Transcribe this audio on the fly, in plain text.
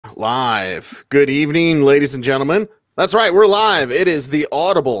Live. Good evening, ladies and gentlemen. That's right, we're live. It is the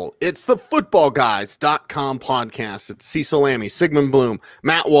Audible. It's the Footballguys.com podcast. It's Cecil Lammey, Sigmund Bloom,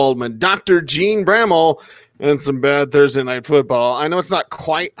 Matt Waldman, Dr. Jene Bramel, and some bad Thursday night football. I know it's not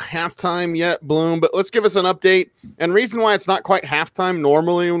quite halftime yet, Bloom, but let's give us an update. And reason why it's not quite halftime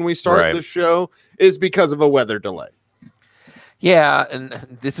normally when we start this show is because of a weather delay. Yeah,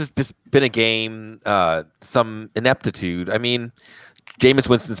 and this has just been a game, some ineptitude. I mean, Jameis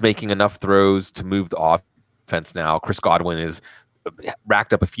Winston's making enough throws to move the offense now. Chris Godwin has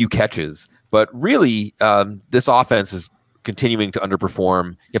racked up a few catches. But really, this offense is continuing to underperform.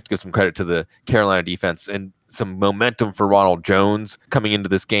 You have to give some credit to the Carolina defense and some momentum for Ronald Jones coming into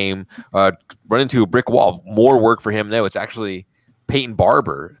this game. Run into a brick wall. More work for him, though. It's actually Peyton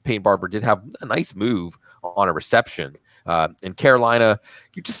Barber. Peyton Barber did have a nice move on a reception. In Carolina,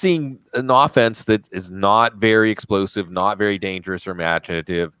 you're just seeing an offense that is not very explosive, not very dangerous or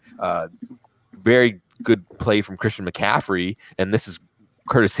imaginative. Very good play from Christian McCaffrey, and this is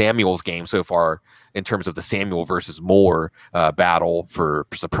Curtis Samuel's game so far in terms of the Samuel versus Moore battle for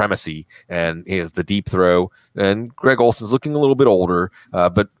supremacy. And he has the deep throw, and Greg Olsen's looking a little bit older,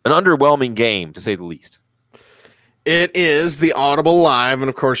 but an underwhelming game, to say the least. It is the Audible Live, and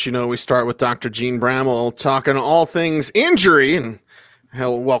of course, you know, we start with Dr. Jene Bramel talking all things injury, and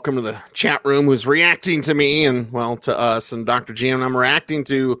hell, welcome to the chat room who's reacting to me and, well, to us, and Dr. Jene, and I'm reacting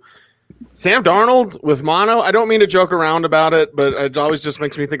to Sam Darnold with mono. I don't mean to joke around about it, but it always just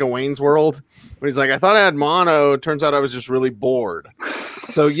makes me think of Wayne's World, when he's like, I thought I had mono, it turns out I was just really bored.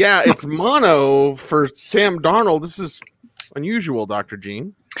 So, yeah, it's mono for Sam Darnold. This is unusual, Dr.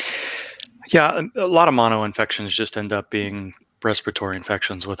 Jene. Yeah, a lot of mono infections just end up being respiratory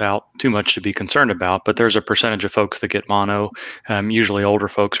infections without too much to be concerned about. But there's a percentage of folks that get mono, usually older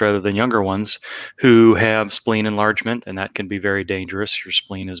folks rather than younger ones, who have spleen enlargement, and that can be very dangerous. Your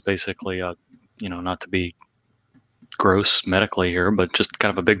spleen is basically not to be gross medically here, but just kind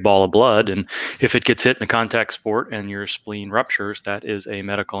of a big ball of blood. And if it gets hit in a contact sport and your spleen ruptures, that is a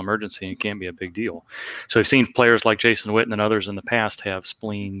medical emergency and can be a big deal. So I've seen players like Jason Witten and others in the past have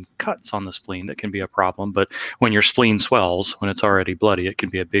spleen cuts on the spleen that can be a problem. But when your spleen swells, when it's already bloody, it can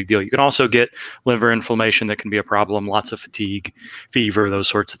be a big deal. You can also get liver inflammation that can be a problem, lots of fatigue, fever, those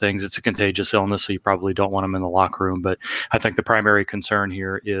sorts of things. It's a contagious illness, so you probably don't want them in the locker room. But I think the primary concern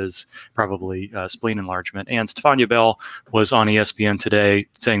here is probably spleen enlargement. And Stephania Bell was on ESPN today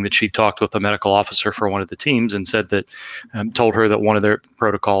saying that she talked with a medical officer for one of the teams and said that told her that one of their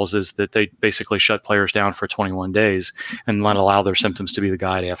protocols is that they basically shut players down for 21 days and let allow their symptoms to be the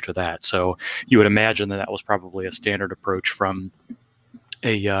guide after that. So you would imagine that that was probably a standard approach from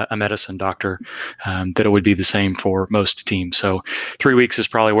a medicine doctor, that it would be the same for most teams. So 3 weeks is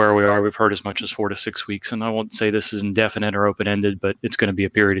probably where we are. We've heard as much as 4 to 6 weeks, and I won't say this is indefinite or open-ended, but it's going to be a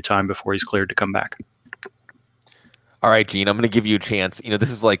period of time before he's cleared to come back. All right, Gene, I'm going to give you a chance. You know, this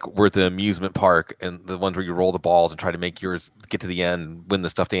is like we're at the amusement park and the ones where you roll the balls and try to make yours get to the end and win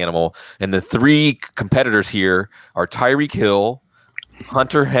the stuffed animal. And the three competitors here are Tyreek Hill,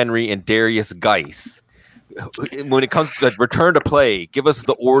 Hunter Henry, and Darius Geis. When it comes to return to play, give us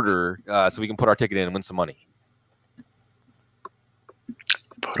the order so we can put our ticket in and win some money.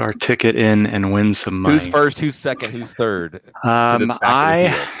 Put our ticket in and win some money. Who's first? Who's second? Who's third?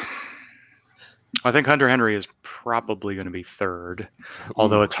 I think Hunter Henry is probably going to be third,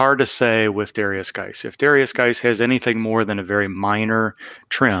 although it's hard to say with Darius Geis. If Darius Geis has anything more than a very minor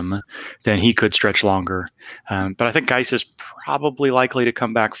trim, then he could stretch longer. But I think Geis is probably likely to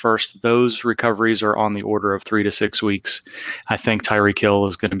come back first. Those recoveries are on the order of 3 to 6 weeks. I think Tyreek Hill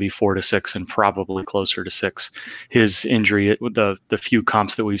is going to be 4 to 6 and probably closer to 6. His injury, the few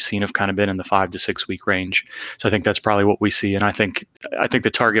comps that we've seen have kind of been in the 5 to 6 week range. So I think that's probably what we see. And I think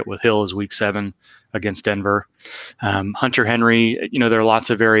the target with Hill is week 7 against Denver. Hunter Henry, there are lots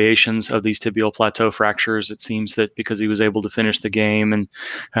of variations of these tibial plateau fractures. It seems that because he was able to finish the game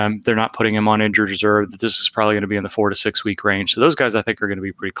and they're not putting him on injured reserve, that this is probably going to be in the 4 to 6 week range. So those guys I think are going to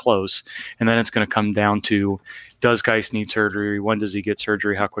be pretty close. And then it's going to come down to, does Geis need surgery? When does he get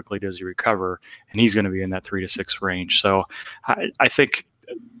surgery? How quickly does he recover? And he's going to be in that 3 to 6 range. So I think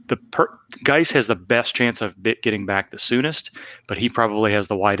Geis has the best chance of getting back the soonest, but he probably has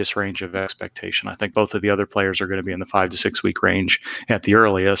the widest range of expectation. I think both of the other players are going to be in the 5 to 6 week range at the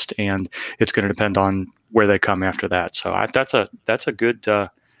earliest, and it's going to depend on where they come after that. So that's a good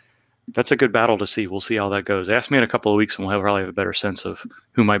battle to see. We'll see how that goes. Ask me in a couple of weeks, and we'll probably have a better sense of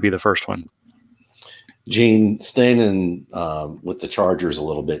who might be the first one. Gene, staying in with the Chargers a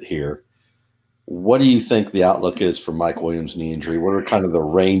little bit here. What do you think the outlook is for Mike Williams' knee injury? What are kind of the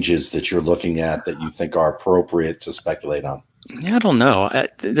ranges that you're looking at that you think are appropriate to speculate on? Yeah, I don't know.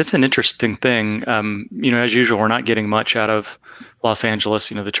 That's an interesting thing. As usual, we're not getting much out of Los Angeles.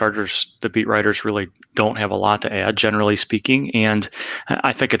 The Chargers, the beat writers really don't have a lot to add, generally speaking. And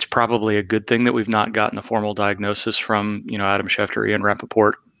I think it's probably a good thing that we've not gotten a formal diagnosis from, Adam Schefter, Ian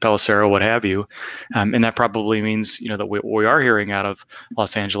Rappaport, Pelissero, what have you. And that probably means, that what we are hearing out of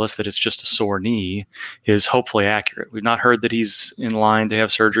Los Angeles, that it's just a sore knee, is hopefully accurate. We've not heard that he's in line to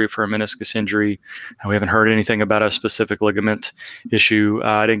have surgery for a meniscus injury. We haven't heard anything about a specific ligament issue.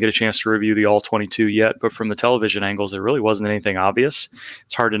 I didn't get a chance to review the all 22 yet, but from the television angles, there really wasn't anything obvious.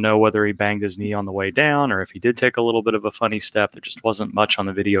 It's hard to know whether he banged his knee on the way down or if he did take a little bit of a funny step. There just wasn't much on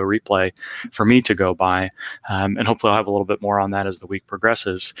the video replay for me to go by. And hopefully I'll have a little bit more on that as the week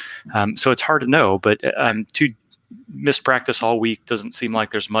progresses. So it's hard to know, but to miss practice all week doesn't seem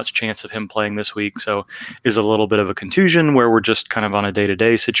like there's much chance of him playing this week. So is a little bit of a contusion where we're just kind of on a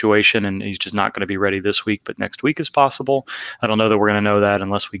day-to-day situation and he's just not going to be ready this week, but next week is possible. I don't know that we're going to know that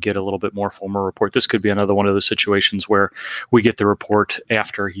unless we get a little bit more formal report. This could be another one of those situations where we get the report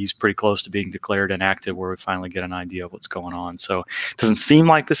after he's pretty close to being declared inactive, where we finally get an idea of what's going on. So it doesn't seem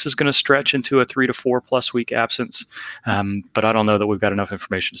like this is going to stretch into a 3 to 4 plus week absence. But I don't know that we've got enough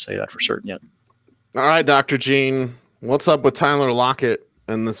information to say that for certain yet. All right, Dr. Gene, what's up with Tyler Lockett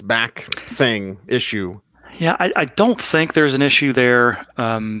and this back issue? Yeah, I don't think there's an issue there.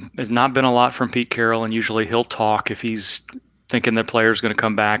 There's not been a lot from Pete Carroll, and usually he'll talk if he's thinking the player's going to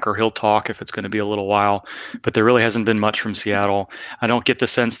come back, or he'll talk if it's going to be a little while. But there really hasn't been much from Seattle. I don't get the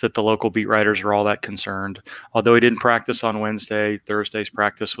sense that the local beat writers are all that concerned. Although he didn't practice on Wednesday, Thursday's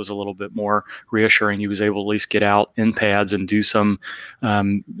practice was a little bit more reassuring. He was able to at least get out in pads and do some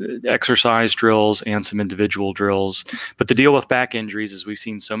exercise drills and some individual drills. But the deal with back injuries, as we've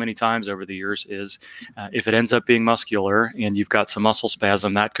seen so many times over the years, is if it ends up being muscular and you've got some muscle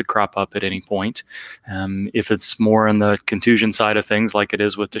spasm, that could crop up at any point. If it's more in the contusion side of things, like it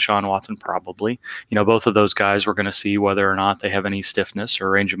is with Deshaun Watson, probably, both of those guys, we're going to see whether or not they have any stiffness or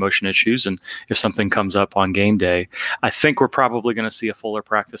range of motion issues, and if something comes up on game day. I think we're probably going to see a fuller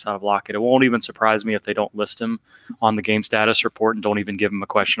practice out of Lockett. It won't even surprise me if they don't list him on the game status report and don't even give him a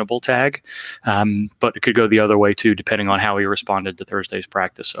questionable tag. But it could go the other way too, depending on how he responded to Thursday's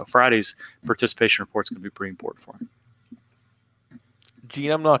practice. So Friday's participation report is going to be pretty important for him. Gene,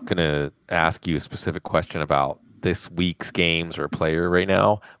 I'm not going to ask you a specific question about this week's games or player right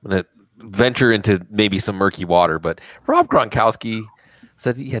now. I'm going to venture into maybe some murky water, but Rob Gronkowski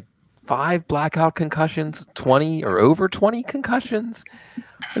said he had 5 blackout concussions, 20 or over 20 concussions.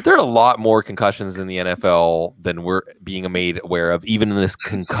 There are a lot more concussions in the NFL than we're being made aware of, even in this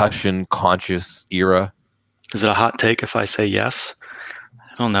concussion conscious era. Is it a hot take if I say yes?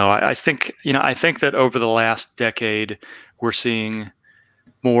 I don't know. I think that over the last decade, we're seeing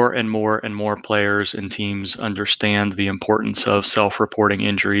more and more and more players and teams understand the importance of self-reporting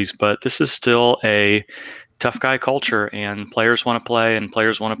injuries, but this is still a tough guy culture, and players want to play, and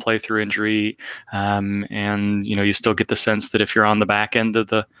players want to play through injury. And you still get the sense that if you're on the back end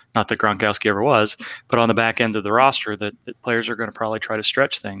of not that Gronkowski ever was, but on the back end of the roster, that players are going to probably try to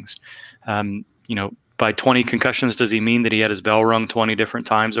stretch things. By 20 concussions, does he mean that he had his bell rung 20 different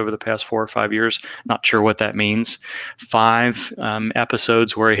times over the past 4 or 5 years? Not sure what that means. 5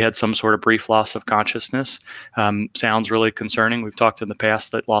 episodes where he had some sort of brief loss of consciousness sounds really concerning. We've talked in the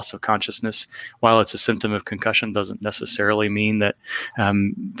past that loss of consciousness, while it's a symptom of concussion, doesn't necessarily mean that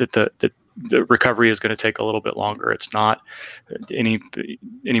the recovery is going to take a little bit longer. It's not any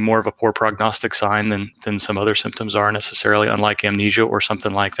more of a poor prognostic sign than some other symptoms are necessarily, unlike amnesia or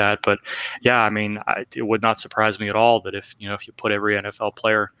something like that. But yeah, it would not surprise me at all that if you put every NFL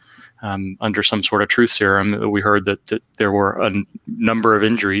player under some sort of truth serum, we heard that there were a number of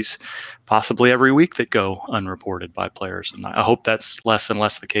injuries possibly every week that go unreported by players. And I hope that's less and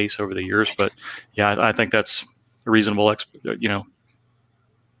less the case over the years. But yeah, I think that's a reasonable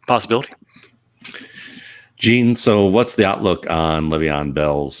possibility. Gene, so what's the outlook on Le'Veon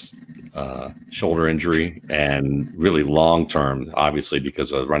Bell's shoulder injury, and really long term, obviously,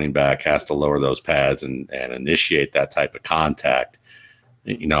 because a running back has to lower those pads and initiate that type of contact?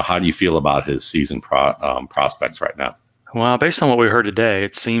 How do you feel about his season prospects right now? Well, based on what we heard today,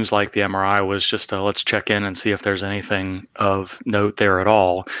 it seems like the MRI was just let's check in and see if there's anything of note there at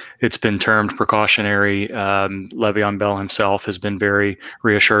all. It's been termed precautionary. Le'Veon Bell himself has been very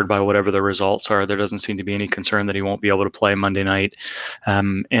reassured by whatever the results are. There doesn't seem to be any concern that he won't be able to play Monday night.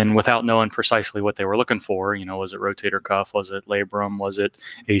 And without knowing precisely what they were looking for, was it rotator cuff? Was it labrum? Was it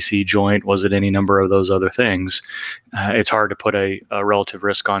AC joint? Was it any number of those other things? It's hard to put a relative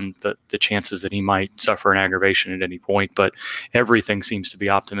risk on the chances that he might suffer an aggravation at any point. but everything seems to be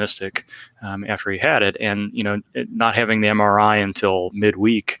optimistic after he had it. And, not having the MRI until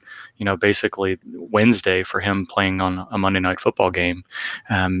midweek, basically Wednesday for him playing on a Monday Night Football game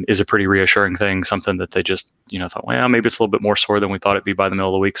is a pretty reassuring thing, something that they just, thought, well, maybe it's a little bit more sore than we thought it'd be by the middle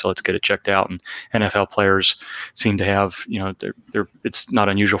of the week, so let's get it checked out. And NFL players seem to have, it's not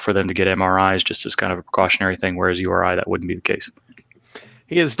unusual for them to get MRIs just as kind of a precautionary thing, whereas URI, that wouldn't be the case.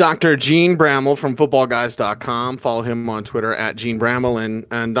 He is Dr. Jene Bramel from Footballguys.com. Follow him on Twitter at Jene Bramel.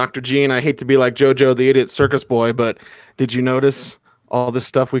 And Dr. Jene, I hate to be like JoJo the Idiot Circus Boy, but did you notice all this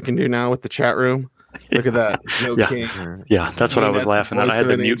stuff we can do now with the chat room? Look at that. Joe King. Yeah, that's what I was laughing at. I had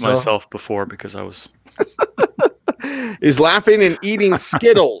to mute myself before because I was... He's laughing and eating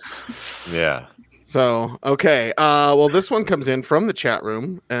Skittles. Yeah. So, okay. Well, this one comes in from the chat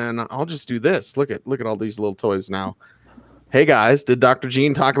room, and I'll just do this. Look at all these little toys now. Hey guys, did Dr.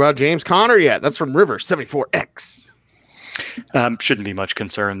 Jene talk about James Conner yet? That's from River 74X. Shouldn't be much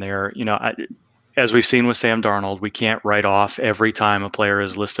concern there. As we've seen with Sam Darnold, we can't write off every time a player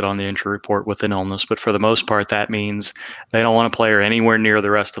is listed on the injury report with an illness, but for the most part, that means they don't want a player anywhere near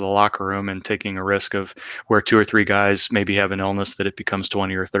the rest of the locker room and taking a risk of where 2 or 3 guys maybe have an illness that it becomes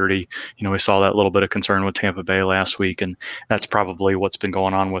 20 or 30. We saw that little bit of concern with Tampa Bay last week, and that's probably what's been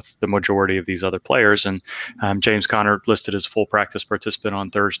going on with the majority of these other players. And James Conner listed as a full practice participant on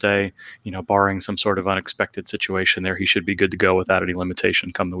Thursday. Barring some sort of unexpected situation there, he should be good to go without any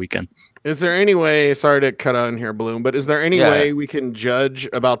limitation come the weekend. Is there any way, sorry to cut on here, Bloom, but is there any way we can judge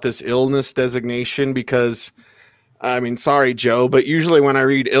about this illness designation? Because, I mean, sorry, Joe, but usually when I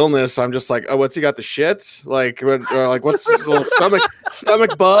read illness, I'm just like, oh, what's he got, the shits? What's this little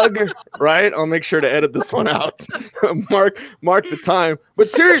stomach bug, right? I'll make sure to edit this one out. Mark the time. But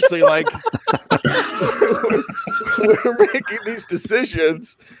seriously, we're making these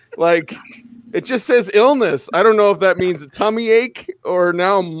decisions, it just says illness. I don't know if that means a tummy ache or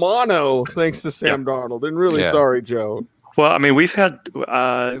now mono, thanks to Sam Darnold. And really sorry, Joe. Well, I mean, we've had,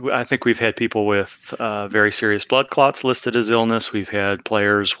 I think we've had people with very serious blood clots listed as illness. We've had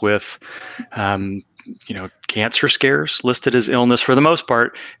players with, cancer scares listed as illness. For the most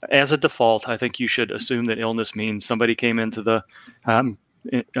part, as a default, I think you should assume that illness means somebody came into the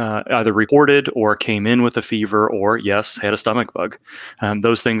either reported or came in with a fever or, yes, had a stomach bug.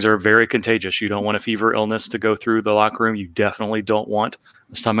 Those things are very contagious. You don't want a fever illness to go through the locker room. You definitely don't want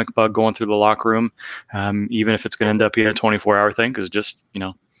a stomach bug going through the locker room, even if it's going to end up being a 24-hour thing, because just,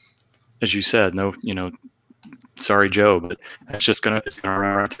 as you said, no, sorry, Joe, but it's just going to run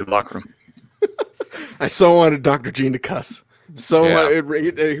around through the locker room. I so wanted Dr. Jene to cuss. It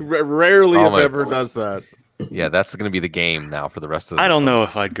rarely, if ever, does that. Yeah, that's going to be the game now for the rest of the... I don't know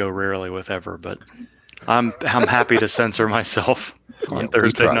if I'd go rarely with ever, but I'm happy to censor myself on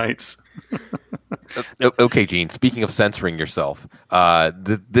Thursday nights. Okay, Gene, speaking of censoring yourself,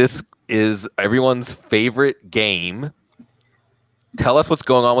 this is everyone's favorite game. Tell us what's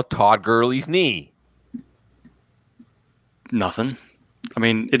going on with Todd Gurley's knee. Nothing. I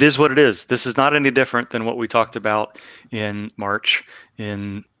mean, it is what it is. This is not any different than what we talked about in March,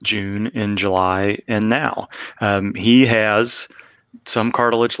 in June, in July, and now. He has some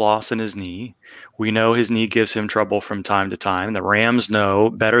cartilage loss in his knee. We know his knee gives him trouble from time to time. The Rams know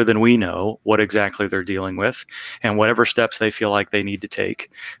better than we know what exactly they're dealing with and whatever steps they feel like they need to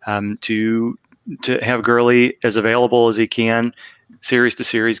take to have Gurley as available as he can, series to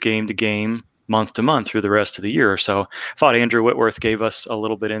series, game to game, month to month through the rest of the year. So I thought Andrew Whitworth gave us a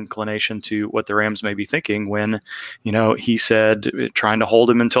little bit inclination to what the Rams may be thinking when, he said trying to hold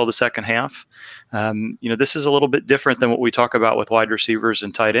him until the second half. This is a little bit different than what we talk about with wide receivers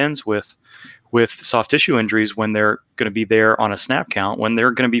and tight ends with soft tissue injuries when they're going to be there on a snap count, when they're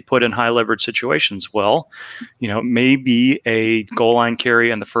going to be put in high leverage situations. Well, maybe a goal line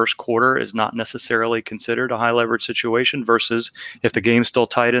carry in the first quarter is not necessarily considered a high leverage situation versus if the game's still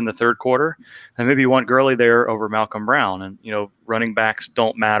tight in the third quarter, then maybe you want Gurley there over Malcolm Brown. And, running backs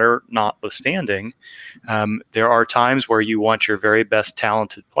don't matter, notwithstanding. There are times where you want your very best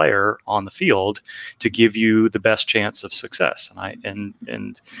talented player on the field to give you the best chance of success. And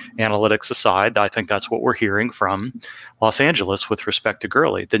analytics aside, I think that's what we're hearing from Los Angeles with respect to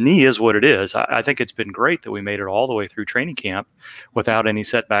Gurley. The knee is what it is. I think it's been great that we made it all the way through training camp without any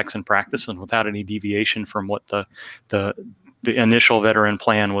setbacks in practice and without any deviation from what the the initial veteran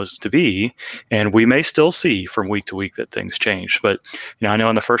plan was to be, and we may still see from week to week that things change. But I know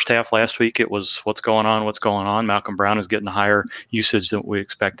in the first half last week it was what's going on. Malcolm Brown is getting higher usage than we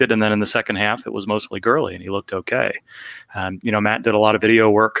expected, and then in the second half it was mostly Gurley, and he looked okay. Matt did a lot of video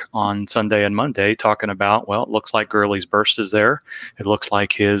work on Sunday and Monday talking about, well, it looks like Gurley's burst is there. It looks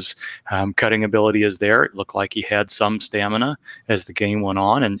like his cutting ability is there. It looked like he had some stamina as the game went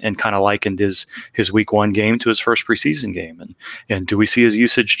on, and kind of likened his week one game to his first preseason game. And do we see his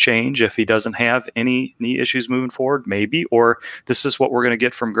usage change if he doesn't have any knee issues moving forward? Maybe. Or this is what we're going to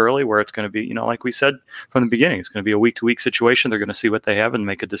get from Gurley, where it's going to be, like we said from the beginning, it's going to be a week-to-week situation. They're going to see what they have and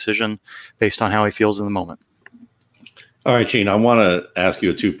make a decision based on how he feels in the moment. All right, Gene, I want to ask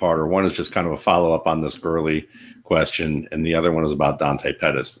you a two-parter. One is just kind of a follow-up on this Gurley question, and the other one is about Dante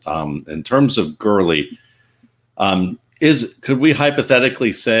Pettis. In terms of Gurley, could we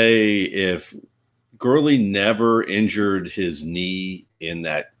hypothetically say if Gurley never injured his knee in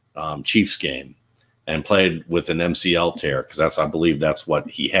that Chiefs game and played with an MCL tear, because I believe that's what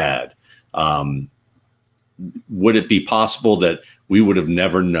he had, would it be possible that we would have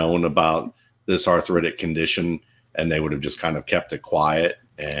never known about this arthritic condition and they would have just kind of kept it quiet,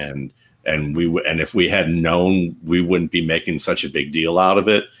 and if we had known, we wouldn't be making such a big deal out of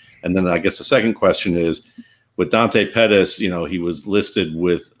it? And then I guess the second question is, with Dante Pettis, he was listed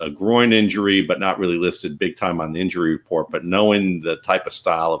with a groin injury, but not really listed big time on the injury report. But knowing the type of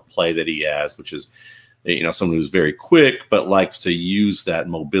style of play that he has, which is, someone who's very quick, but likes to use that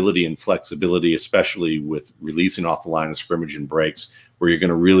mobility and flexibility, especially with releasing off the line of scrimmage and breaks, where you're going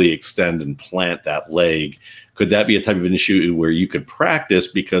to really extend and plant that leg. Could that be a type of an issue where you could practice,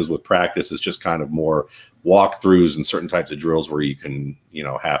 because with practice, it's just kind of more walkthroughs and certain types of drills where you can,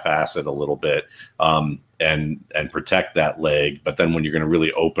 half-ass it a little bit, and protect that leg. But then when you're going to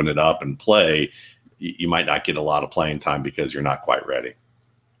really open it up and play, you might not get a lot of playing time because you're not quite ready.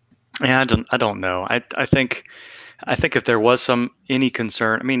 Yeah, I don't know. I think if there was any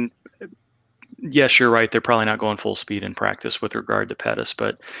concern, yes, you're right. They're probably not going full speed in practice with regard to Pettis,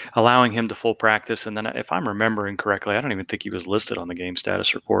 but allowing him to full practice. And then if I'm remembering correctly, I don't even think he was listed on the game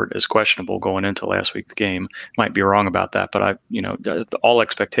status report as questionable going into last week's game. Might be wrong about that, but all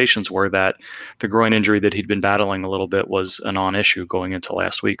expectations were that the groin injury that he'd been battling a little bit was a non-issue going into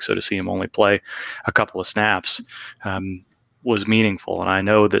last week. So to see him only play a couple of snaps was meaningful. And I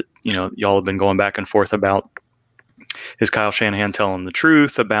know that, y'all have been going back and forth about, is Kyle Shanahan telling the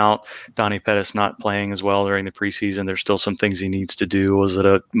truth about Donnie Pettis not playing as well during the preseason? There's still some things he needs to do. Was it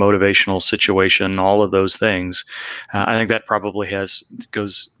a motivational situation? All of those things. I think that probably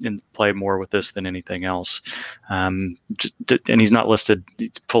goes in play more with this than anything else. And he's not listed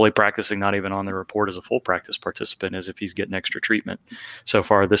fully practicing, not even on the report as a full practice participant, as if he's getting extra treatment so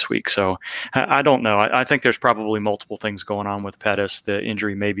far this week. So I don't know. I think there's probably multiple things going on with Pettis. The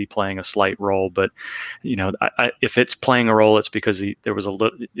injury may be playing a slight role, but if it's playing a role, it's because it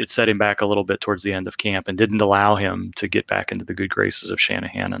set him back a little bit towards the end of camp and didn't allow him to get back into the good graces of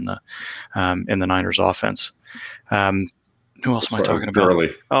Shanahan and the Niners offense. Who else am I talking about?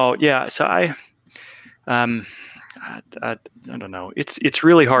 Gurley. Oh yeah. So I don't know. It's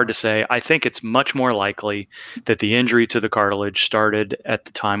really hard to say. I think it's much more likely that the injury to the cartilage started at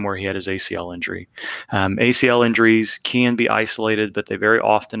the time where he had his ACL injury. ACL injuries can be isolated, but they very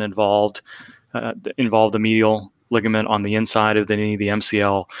often involve the medial ligament on the inside of the knee, the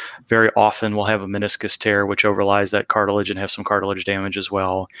MCL. Very often will have a meniscus tear, which overlies that cartilage and have some cartilage damage as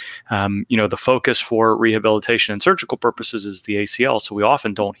well. The focus for rehabilitation and surgical purposes is the ACL, so we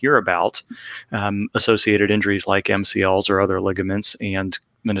often don't hear about associated injuries like MCLs or other ligaments and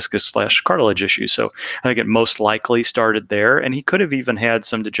meniscus/cartilage issues. So I think it most likely started there, and he could have even had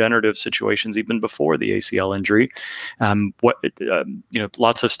some degenerative situations even before the ACL injury.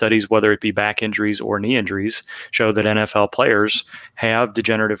 Lots of studies, whether it be back injuries or knee injuries, show that NFL players have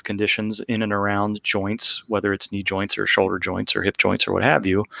degenerative conditions in and around joints, whether it's knee joints or shoulder joints or hip joints or what have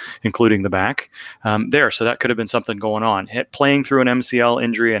you, including the back there. So that could have been something going on. Playing through an MCL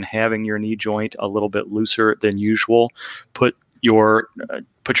injury and having your knee joint a little bit looser than usual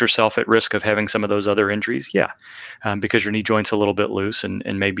put yourself at risk of having some of those other injuries. Because your knee joint's a little bit loose and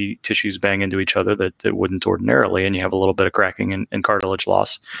maybe tissues bang into each other that wouldn't ordinarily, and you have a little bit of cracking and cartilage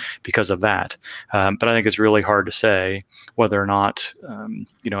loss because of that. But I think it's really hard to say whether or not,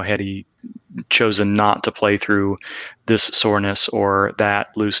 had he chosen not to play through this soreness or that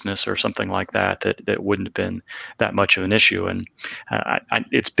looseness or something like that wouldn't have been that much of an issue. And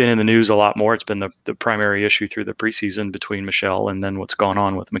it's been in the news a lot more. It's been the primary issue through the preseason between Michel and then what's gone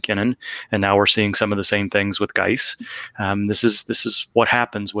on with McKinnon. And now we're seeing some of the same things with Geis. This is what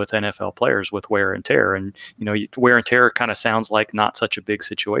happens with NFL players with wear and tear. And, wear and tear kind of sounds like not such a big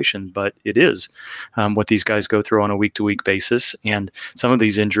situation, but it is what these guys go through on a week-to-week basis. And some of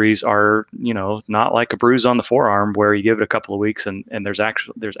these injuries are, not like a bruise on the forearm where you give it a couple of weeks and there's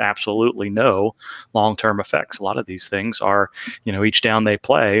absolutely no long-term effects. A lot of these things are, each down they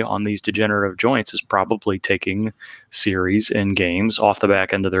play on these degenerative joints is probably taking series and games off the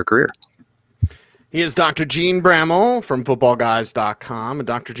back end of their career. He is Dr. Jene Bramel from Footballguys.com. And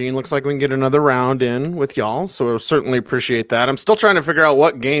Dr. Gene, looks like we can get another round in with y'all, so we'll certainly appreciate that. I'm still trying to figure out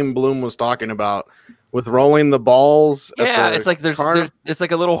what game Bloom was talking about with rolling the balls. Yeah, it's like there's it's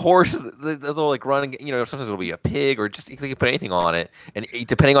like a little horse, the little like running. Sometimes it'll be a pig or just you can put anything on it, and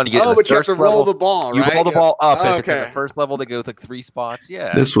depending on you get. Oh, but you have to roll the ball, right? You roll the ball up. Oh, if it's in the first level, they go with like 3 spots.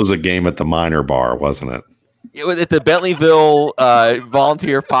 Yeah. This was a game at the Minor Bar, wasn't it? It was at the Bentleyville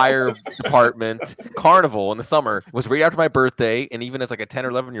Volunteer Fire Department Carnival in the summer. It was right after my birthday, and even as like a 10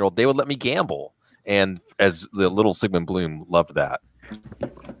 or 11-year-old, they would let me gamble. And as the little Sigmund Bloom loved that.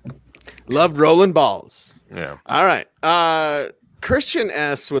 Loved rolling balls. Yeah. All right. Christian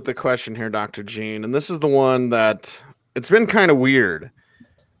S with the question here, Dr. Gene, and this is the one that it's been kind of weird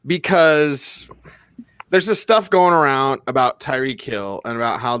because there's this stuff going around about Tyreek Hill and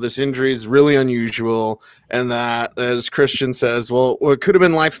about how this injury is really unusual, and that, as Christian says, well, it could have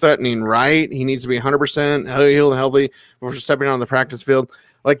been life-threatening, right? He needs to be 100% healed and healthy before stepping on the practice field.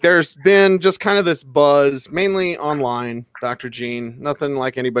 Like, there's been just kind of this buzz, mainly online, Dr. Gene. Nothing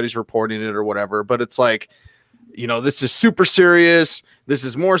like anybody's reporting it or whatever, but it's like, this is super serious. This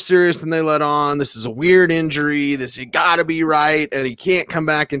is more serious than they let on. This is a weird injury. You got to be right, and he can't come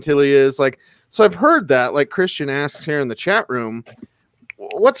back until he is. Like, so I've heard that, like Christian asks here in the chat room,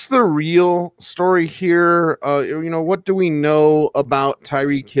 what's the real story here? What do we know about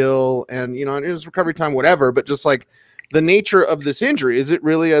Tyreek Hill and, his recovery time, whatever, but just like the nature of this injury? Is it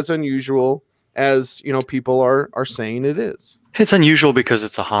really as unusual as, people are saying it is? It's unusual because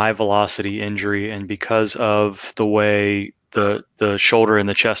it's a high velocity injury, and because of the way the shoulder and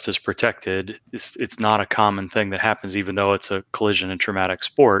the chest is protected, it's not a common thing that happens, even though it's a collision and traumatic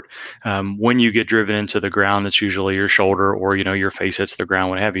sport. When you get driven into the ground, it's usually your shoulder or, your face hits the ground,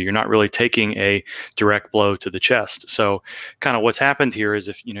 what have you. You're not really taking a direct blow to the chest. So kind of what's happened here is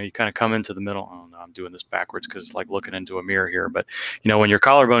if, you kind of come into the middle, oh no, I'm doing this backwards because it's like looking into a mirror here. But, when your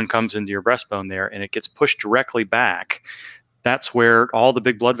collarbone comes into your breastbone there and it gets pushed directly back, that's where all the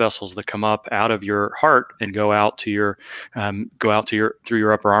big blood vessels that come up out of your heart and go out to your through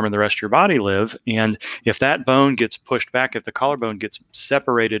your upper arm and the rest of your body live. And if that bone gets pushed back, if the collarbone gets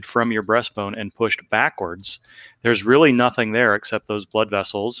separated from your breastbone and pushed backwards, there's really nothing there except those blood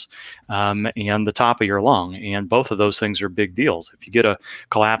vessels and the top of your lung. And both of those things are big deals. If you get a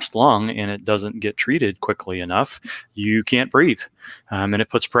collapsed lung and it doesn't get treated quickly enough, you can't breathe. And it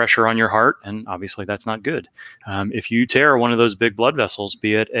puts pressure on your heart, and obviously that's not good. If you tear one of those big blood vessels,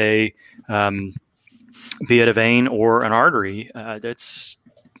 be it a vein or an artery,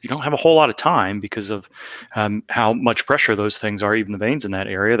 you don't have a whole lot of time because of how much pressure those things are. Even the veins in that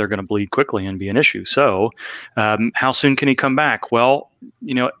area, they're going to bleed quickly and be an issue. So how soon can he come back? Well,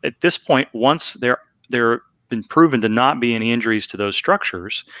 at this point, once they're been proven to not be any injuries to those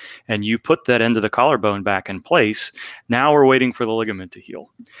structures, and you put that end of the collarbone back in place, now we're waiting for the ligament to heal.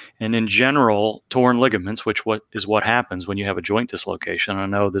 And in general, torn ligaments, which is what happens when you have a joint dislocation. I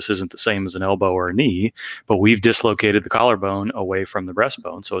know this isn't the same as an elbow or a knee, but we've dislocated the collarbone away from the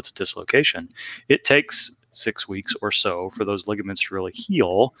breastbone, so it's a dislocation. It takes 6 weeks or so for those ligaments to really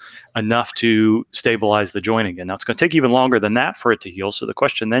heal enough to stabilize the joint again. Now, it's going to take even longer than that for it to heal. So the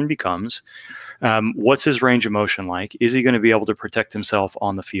question then becomes, what's his range of motion like? Is he going to be able to protect himself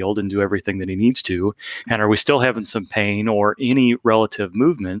on the field and do everything that he needs to? And are we still having some pain or any relative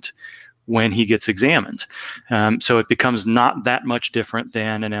movement when he gets examined? So it becomes not that much different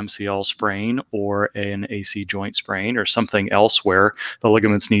than an MCL sprain or an AC joint sprain or something else where the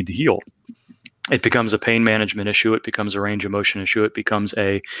ligaments need to heal. It becomes a pain management issue. It becomes a range of motion issue. It becomes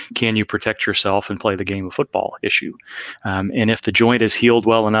a can you protect yourself and play the game of football issue. And if the joint is healed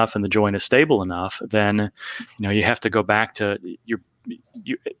well enough and the joint is stable enough, then you have to go back to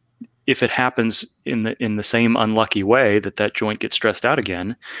if it happens in the same unlucky way that joint gets stressed out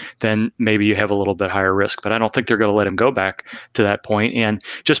again, then maybe you have a little bit higher risk. But I don't think they're going to let him go back to that point. And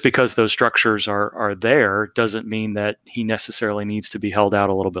just because those structures are there doesn't mean that he necessarily needs to be held out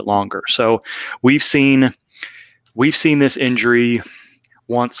a little bit longer. So we've seen this injury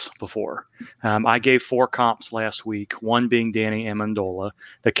once before. I gave 4 comps last week, one being Danny Amendola.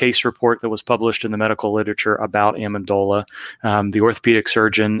 The case report that was published in the medical literature about Amendola, the orthopedic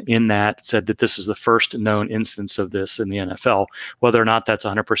surgeon in that said that this is the first known instance of this in the NFL. Whether or not that's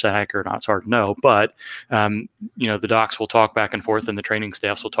 100% accurate or not, it's hard to know. But, the docs will talk back and forth and the training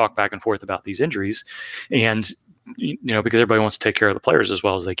staffs will talk back and forth about these injuries. And, because everybody wants to take care of the players as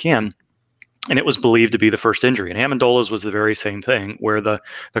well as they can. And it was believed to be the first injury. And Amendola's was the very same thing, where the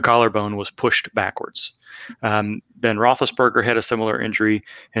collarbone was pushed backwards. Ben Roethlisberger had a similar injury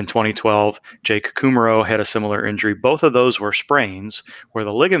in 2012. Jake Kummerow had a similar injury. Both of those were sprains where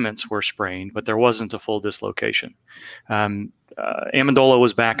the ligaments were sprained, but there wasn't a full dislocation. Amendola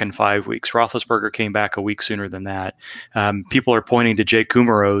was back in 5 weeks. Roethlisberger came back a week sooner than that. People are pointing to Jake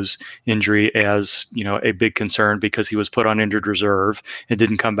Kummerow's injury as, a big concern because he was put on injured reserve and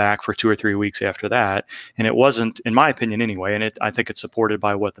didn't come back for 2 or 3 weeks after that. And it wasn't, in my opinion anyway, and I think it's supported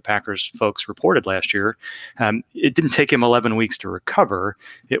by what the Packers folks reported last year. It didn't take him 11 weeks to recover.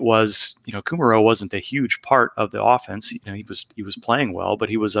 It was, Kummerow wasn't a huge part of the offense. He was playing well, but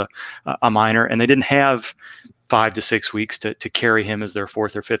he was a minor, and they didn't have 5 to 6 weeks to carry him as their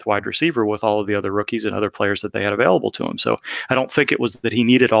 4th or 5th wide receiver with all of the other rookies and other players that they had available to him. So I don't think it was that he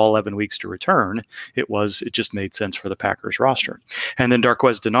needed all 11 weeks to return. It just made sense for the Packers roster. And then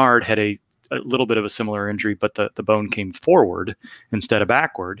Darqueze Dennard had a little bit of a similar injury, but the bone came forward instead of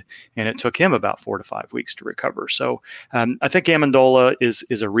backward, and it took him about 4 to 5 weeks to recover. So I think Amendola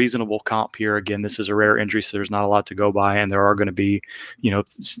is a reasonable comp here. Again, this is a rare injury, so there's not a lot to go by, and there are going to be,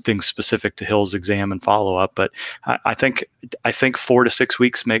 things specific to Hill's exam and follow up. But I think 4 to 6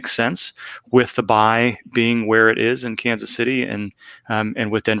 weeks makes sense, with the bye being where it is in Kansas City, and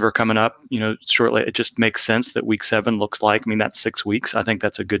with Denver coming up, shortly. It just makes sense that week 7 looks like. That's 6 weeks. I think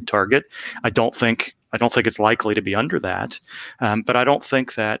that's a good target. I don't think it's likely to be under that, but I don't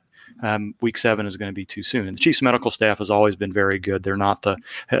think that week 7 is going to be too soon. And the Chiefs medical staff has always been very good. They're not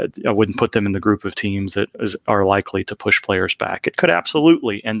I wouldn't put them in the group of teams that are likely to push players back. It could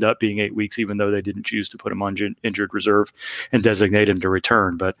absolutely end up being 8 weeks, even though they didn't choose to put him on injured reserve and designate him to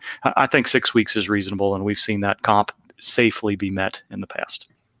return. But I think 6 weeks is reasonable, and we've seen that comp safely be met in the past.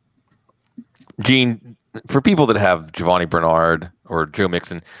 Gene, for people that have Giovanni Bernard or Joe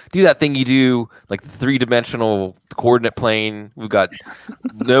Mixon, do that thing you do, like the 3-dimensional coordinate plane. We've got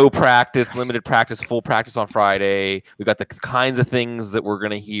no practice, limited practice, full practice on Friday. We've got the kinds of things that we're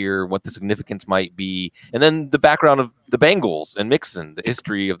going to hear, what the significance might be. And then the background of the Bengals and Mixon, the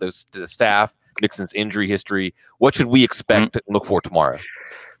history of the staff, Mixon's injury history. What should we expect and look for tomorrow?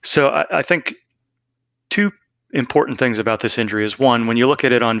 So I think 2 important things about this injury is, one, when you look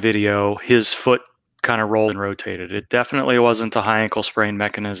at it on video, his foot kind of rolled and rotated. It definitely wasn't a high ankle sprain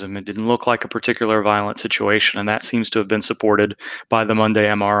mechanism. It didn't look like a particular violent situation, and that seems to have been supported by the Monday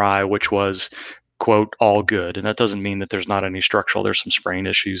MRI, which was, quote, all good. And that doesn't mean that there's not any structural. There's some sprain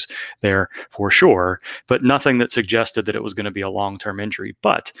issues there for sure, but nothing that suggested that it was going to be a long-term injury.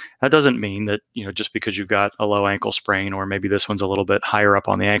 But that doesn't mean that, just because you've got a low ankle sprain, or maybe this one's a little bit higher up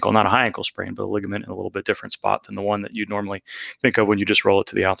on the ankle, not a high ankle sprain, but a ligament in a little bit different spot than the one that you'd normally think of when you just roll it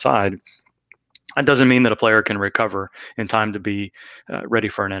to the outside. That doesn't mean that a player can recover in time to be ready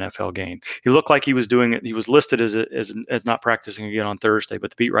for an NFL game. He looked like he was doing it. He was listed as not practicing again on Thursday, but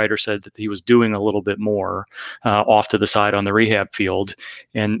the beat writer said that he was doing a little bit more off to the side on the rehab field.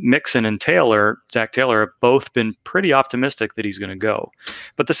 And Mixon and Zach Taylor, have both been pretty optimistic that he's going to go.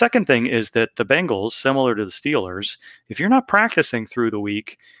 But the second thing is that the Bengals, similar to the Steelers, if you're not practicing through the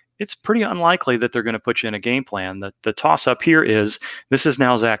week, it's pretty unlikely that they're going to put you in a game plan. The toss-up here is, this is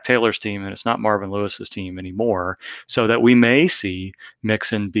now Zach Taylor's team, and it's not Marvin Lewis's team anymore, so that we may see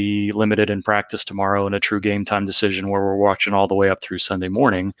Mixon be limited in practice tomorrow in a true game time decision where we're watching all the way up through Sunday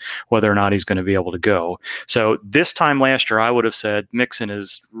morning whether or not he's going to be able to go. So this time last year, I would have said Mixon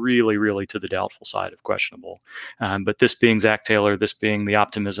is really, really to the doubtful side of questionable. But this being Zach Taylor, this being the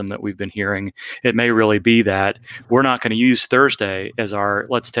optimism that we've been hearing, it may really be that we're not going to use Thursday as our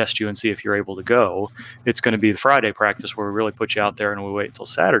let's test you and see if you're able to go. It's going to be the Friday practice where we really put you out there, and we wait until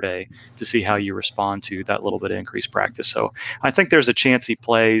Saturday to see how you respond to that little bit of increased practice. So I think there's a chance he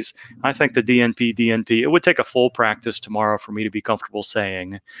plays. I think the DNP, it would take a full practice tomorrow for me to be comfortable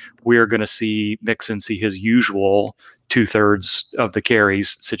saying we're going to see Mixon see his usual 2/3 of the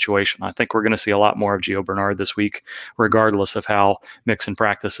carries situation. I think we're going to see a lot more of Gio Bernard this week, regardless of how Mixon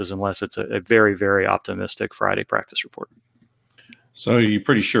practices, unless it's a very, very optimistic Friday practice report. So you're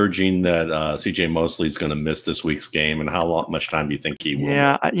pretty sure, Gene, that C.J. Mosley is going to miss this week's game, and much time do you think he will?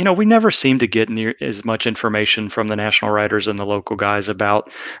 Yeah, we never seem to get near as much information from the national writers and the local guys about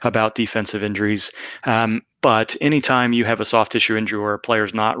defensive injuries. But anytime you have a soft tissue injury where a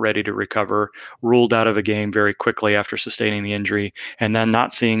player's not ready to recover, ruled out of a game very quickly after sustaining the injury, and then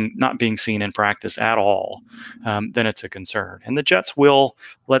not being seen in practice at all, then it's a concern. And the Jets will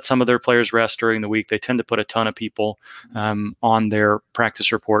let some of their players rest during the week. They tend to put a ton of people on their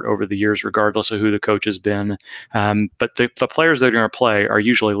practice report over the years, regardless of who the coach has been. But the players that are going to play are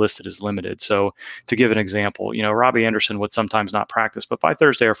usually listed as limited. So to give an example, Robbie Anderson would sometimes not practice, but by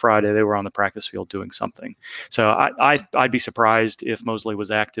Thursday or Friday, they were on the practice field doing something. So I'd be surprised if Mosley was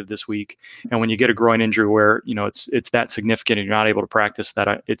active this week. And when you get a groin injury where it's that significant and you're not able to practice,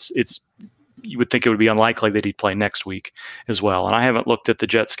 that you would think it would be unlikely that he'd play next week as well. And I haven't looked at the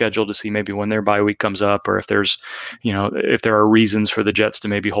Jets schedule to see maybe when their bye week comes up, or if there's, if there are reasons for the Jets to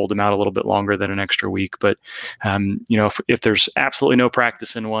maybe hold him out a little bit longer than an extra week. But, if there's absolutely no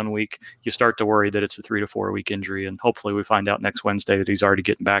practice in 1 week, you start to worry that it's a 3 to 4 week injury. And hopefully we find out next Wednesday that he's already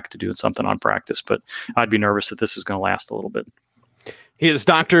getting back to doing something on practice. But I'd be nervous that this is going to last a little bit. He is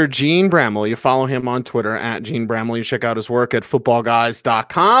Dr. Jene Bramel. You follow him on Twitter at Jene Bramel. You check out his work at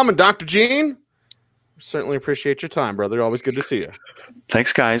footballguys.com. And Dr. Gene, certainly appreciate your time, brother. Always good to see you.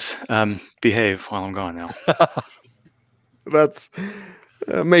 Thanks, guys. Behave while I'm gone now. That's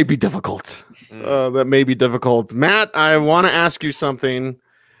may be difficult. That may be difficult. Matt, I want to ask you something.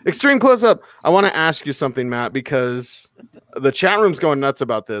 Extreme close-up. I want to ask you something, Matt, because the chat room's going nuts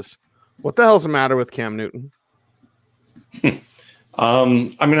about this. What the hell's the matter with Cam Newton?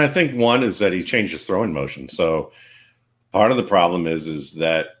 I think one is that he changed his throwing motion. So part of the problem is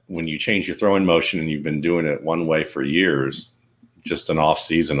that when you change your throwing motion and you've been doing it one way for years, just an off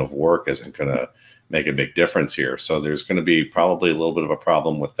season of work isn't going to make a big difference here. So there's going to be probably a little bit of a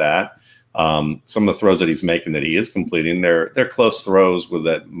problem with that. Some of the throws that he's making that he is completing, they're close throws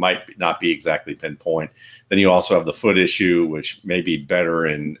that might not be exactly pinpoint. Then you also have the foot issue, which may be better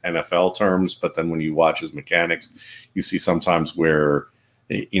in NFL terms, but then when you watch his mechanics, you see sometimes where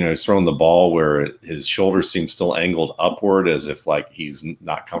he's throwing the ball where his shoulders seem still angled upward, as if like he's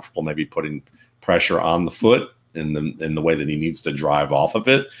not comfortable maybe putting pressure on the foot in the way that he needs to drive off of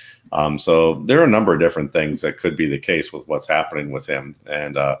it. So there are a number of different things that could be the case with what's happening with him,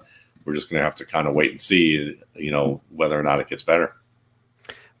 and we're just going to have to kind of wait and see, whether or not it gets better.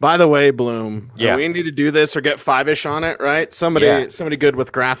 By the way, Bloom, we need to do this or get 5-ish on it, right? Somebody good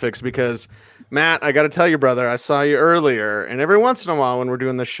with graphics, because Matt, I got to tell you, brother, I saw you earlier, and every once in a while when we're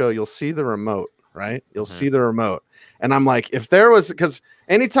doing this show, you'll see the remote, right? You'll see the remote. And I'm like, if there was, because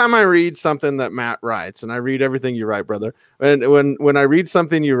anytime I read something that Matt writes, and I read everything you write, brother, and when I read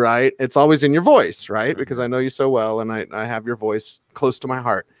something you write, it's always in your voice, right? Because I know you so well, and I have your voice close to my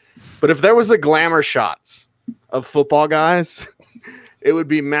heart. But if there was a glamour shots of Football Guys, it would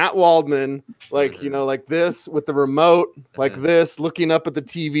be Matt Waldman, like this with the remote, like this, looking up at the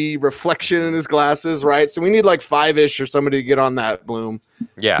TV, reflection in his glasses, right? So we need like 5-ish or somebody to get on that, Bloom.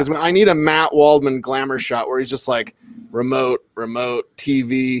 Yeah. Because I need a Matt Waldman glamour shot where he's just like remote,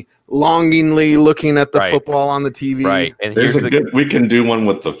 TV, longingly looking at the football on the TV. Right. And we can do one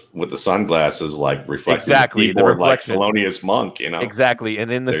with the sunglasses, like reflecting the reflection, like Thelonious Monk, Exactly.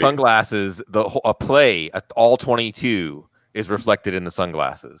 And in the sunglasses, a play, all 22 is reflected in the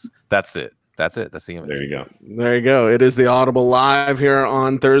sunglasses. That's it. That's the image. There you go. It is the Audible Live here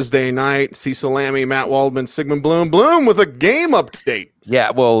on Thursday night. Cecil Lammey, Matt Waldman, Sigmund Bloom with a game update.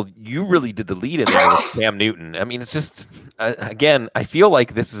 Yeah, well, you really did the lead in there with Cam Newton. I mean, it's just, again, I feel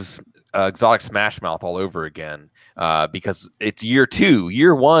like this is exotic smash mouth all over again, because it's year 2.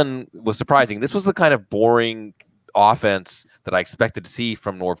 Year 1 was surprising. This was the kind of boring offense that I expected to see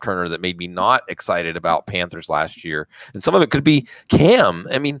from Norv Turner that made me not excited about Panthers last year. And some of it could be Cam.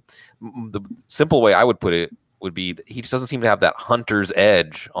 I mean, the simple way I would put it would be that he just doesn't seem to have that hunter's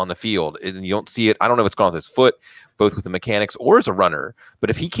edge on the field. And you don't see it. I don't know if it's gone with his foot, both with the mechanics or as a runner. But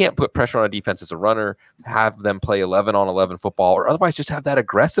if he can't put pressure on a defense as a runner, have them play 11-on-11 football, or otherwise just have that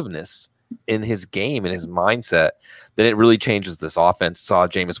aggressiveness in his game and his mindset, then it really changes this offense. Saw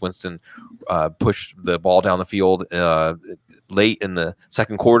Jameis Winston push the ball down the field late in the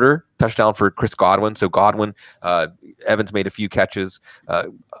second quarter, touchdown for Chris Godwin. So Godwin, Evans made a few catches.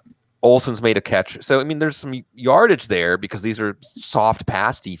 Olsen's made a catch. So, I mean, there's some yardage there because these are soft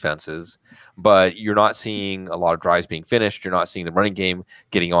pass defenses, but you're not seeing a lot of drives being finished. You're not seeing the running game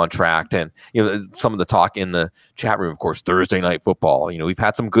getting on track. And, some of the talk in the chat room, of course, Thursday night football. We've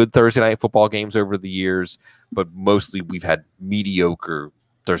had some good Thursday night football games over the years, but mostly we've had mediocre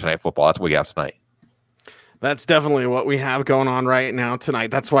Thursday night football. That's what we have tonight. That's definitely what we have going on right now tonight.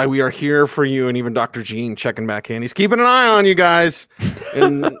 That's why we are here for you, and even Dr. Gene checking back in. He's keeping an eye on you guys,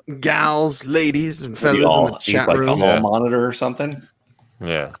 and gals, ladies, and fellas in the chat like room. a hall monitor or something.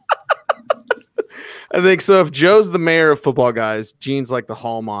 Yeah. I think so. If Joe's the mayor of Footballguys, Gene's like the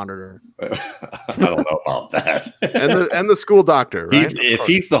hall monitor. I don't know about that. and the school doctor, right? If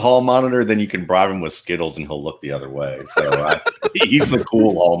he's the hall monitor, then you can bribe him with Skittles and he'll look the other way. So he's the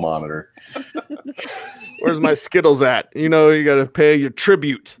cool hall monitor. Where's my Skittles at? You got to pay your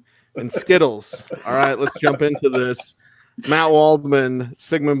tribute and Skittles. All right, let's jump into this. Matt Waldman,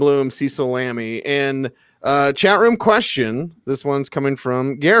 Sigmund Bloom, Cecil Lammey, and chat room question. This one's coming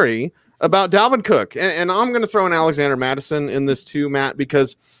from Gary about Dalvin Cook. And I'm going to throw in Alexander Madison in this too, Matt,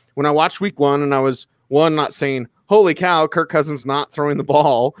 because when I watched week 1 and I was, 1, not saying, holy cow, Kirk Cousins not throwing the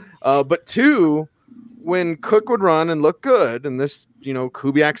ball, but 2, when Cook would run and look good in this,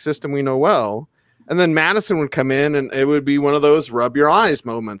 Kubiak system we know well, and then Madison would come in and it would be one of those rub your eyes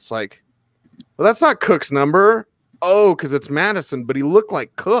moments like, well, that's not Cook's number. Oh, because it's Madison, but he looked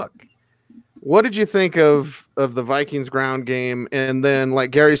like Cook. What did you think of the Vikings ground game? And then, like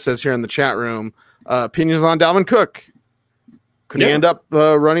Gary says here in the chat room, opinions on Dalvin Cook. Could he end up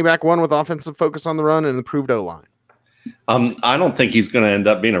running back 1 with offensive focus on the run and improved O-line? I don't think he's going to end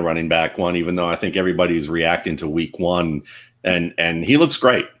up being a running back 1, even though I think everybody's reacting to week 1, and he looks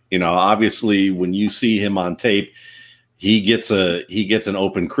great. Obviously, when you see him on tape, he gets an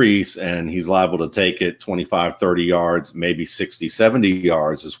open crease and he's liable to take it 25, 30 yards, maybe 60, 70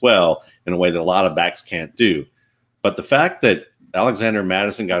 yards as well, in a way that a lot of backs can't do. But the fact that Alexander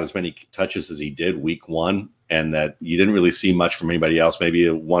Madison got as many touches as he did week 1, and that you didn't really see much from anybody else, maybe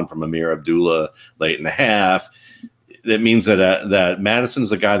one from Amir Abdullah late in the half, that means that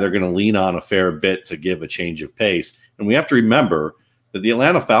Madison's the guy they're going to lean on a fair bit to give a change of pace. And we have to remember that the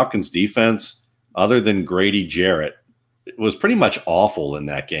Atlanta Falcons defense, other than Grady Jarrett, was pretty much awful in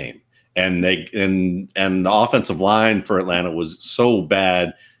that game. And the offensive line for Atlanta was so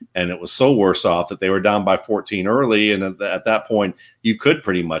bad, and it was so worse off that they were down by 14 early. And at that point, you could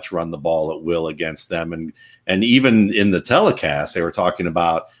pretty much run the ball at will against them. And even in the telecast, they were talking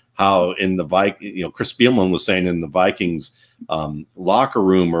about how in the Chris Spielman was saying in the Vikings locker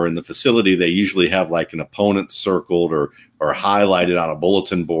room or in the facility, they usually have like an opponent circled or highlighted on a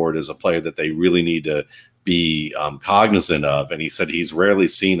bulletin board as a player that they really need to be cognizant of. And he said he's rarely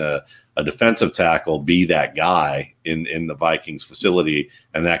seen a defensive tackle be that guy in the Vikings facility.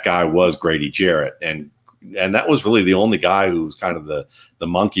 And that guy was Grady Jarrett. And that was really the only guy who was kind of the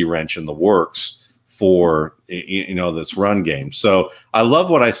monkey wrench in the works for this run game. So I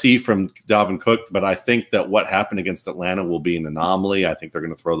love what I see from Dalvin Cook, but I think that what happened against Atlanta will be an anomaly. I think they're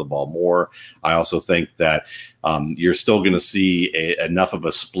going to throw the ball more. I also think that you're still going to see enough of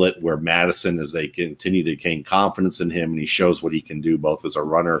a split where Madison, as they continue to gain confidence in him and he shows what he can do both as a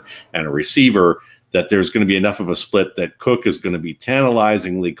runner and a receiver, that there's going to be enough of a split that Cook is going to be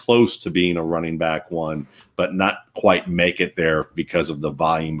tantalizingly close to being a running back 1, but not quite make it there because of the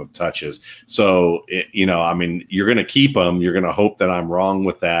volume of touches. So, you're going to keep him. You're going to hope that I'm wrong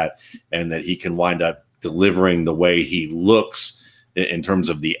with that and that he can wind up delivering the way he looks in terms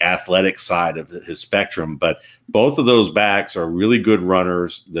of the athletic side of his spectrum. But both of those backs are really good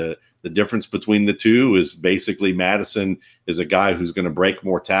runners. The difference between the two is basically Madison is a guy who's going to break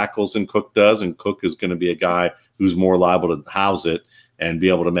more tackles than Cook does, and Cook is going to be a guy who's more liable to house it and be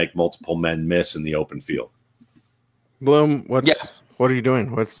able to make multiple men miss in the open field. Bloom, what are you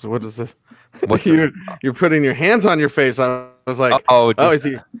doing? What is this? You're putting your hands on your face. I was like, is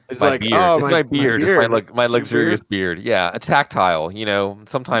he? It's like, beard. oh, it's my beard. It's my luxurious beard. Yeah, a tactile.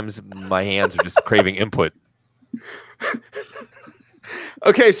 Sometimes my hands are just craving input.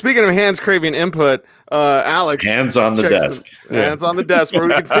 Okay, speaking of hands craving input, Alex. Hands on the desk. Hands on the desk where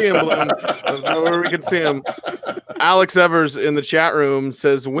we can see him, Bloom. Where we can see him. Alex Evers in the chat room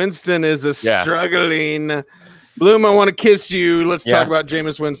says Winston is struggling. Bloom, I want to kiss you. Let's talk about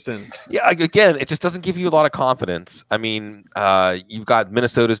Jameis Winston. Yeah, again, it just doesn't give you a lot of confidence. I mean, you've got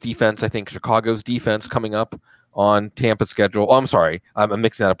Minnesota's defense, I think Chicago's defense coming up on Tampa's schedule. Oh, I'm sorry. I'm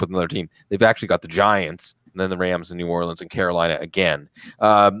mixing that up with another team. They've actually got the Giants, and then the Rams in New Orleans and Carolina again.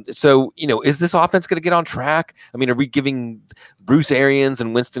 So, is this offense going to get on track? I mean, are we giving Bruce Arians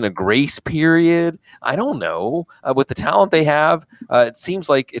and Winston a grace period? I don't know. With the talent they have, it seems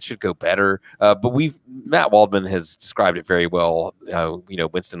like it should go better. But Matt Waldman has described it very well.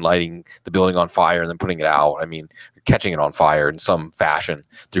 Winston lighting the building on fire and then putting it out. I mean, catching it on fire in some fashion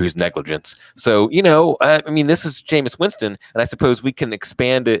through his negligence. So, this is Jameis Winston, and I suppose we can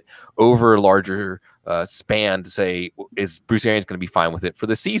expand it over a larger span to say, is Bruce Arians going to be fine with it for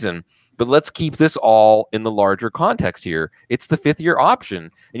the season? But let's keep this all in the larger context here. It's the fifth-year option,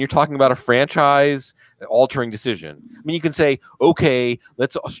 and you're talking about a franchise-altering decision. I mean, you can say, okay,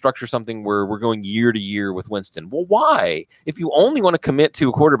 let's structure something where we're going year to year with Winston. Well, why? If you only want to commit to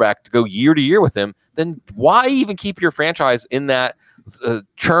a quarterback to go year to year with him, then why even keep your franchise in that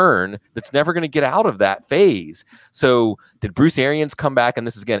churn that's never going to get out of that phase? So did Bruce Arians come back? And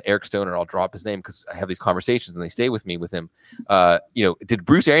this is, again, Eric Stoner. I'll drop his name because I have these conversations and they stay with me with him. Did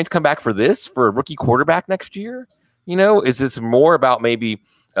Bruce Arians come back for a rookie quarterback next year? Is this more about maybe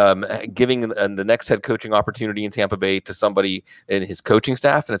giving the next head coaching opportunity in Tampa Bay to somebody in his coaching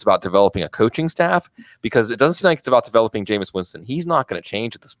staff, and it's about developing a coaching staff? Because it doesn't seem like it's about developing Jameis Winston. He's not going to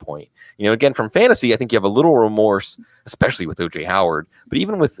change at this point. Again, from fantasy, I think you have a little remorse, especially with O.J. Howard, but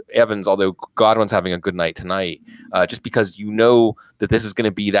even with Evans, although Godwin's having a good night tonight, just because that this is going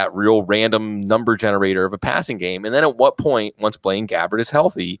to be that real random number generator of a passing game. And then at what point, once Blaine Gabbert is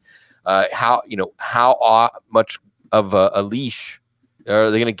healthy, how much of a leash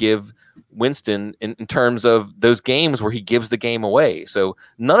are they going to give Winston in terms of those games where he gives the game away? So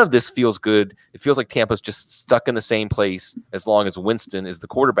none of this feels good. It feels like Tampa's just stuck in the same place as long as Winston is the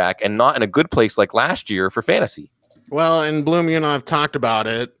quarterback, and not in a good place like last year for fantasy. Well, and Bloom, you and I have talked about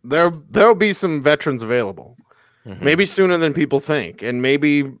it. There'll be some veterans available. Mm-hmm. Maybe sooner than people think. And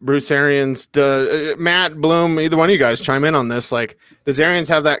maybe Bruce Arians, Matt, Bloom, either one of you guys chime in on this. Like, does Arians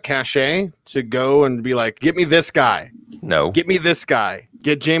have that cachet to go and be like, get me this guy? No. Get me this guy.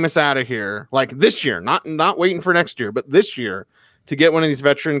 Get Jameis out of here. Like this year, not waiting for next year, but this year, to get one of these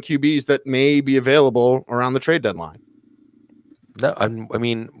veteran QBs that may be available around the trade deadline. No,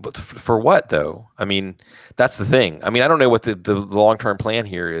 but for what though? I mean, that's the thing. I mean, I don't know what the long-term plan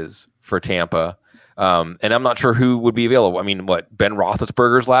here is for Tampa. And I'm not sure who would be available. I mean, Ben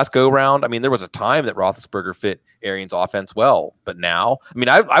Roethlisberger's last go-round? I mean, there was a time that Roethlisberger fit Arians' offense well, but now, I mean,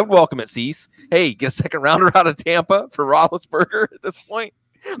 I would welcome it, Cease. Hey, get a second rounder out of Tampa for Roethlisberger at this point.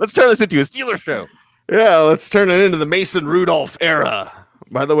 Let's turn this into a Steelers show. Yeah, let's turn it into the Mason Rudolph era.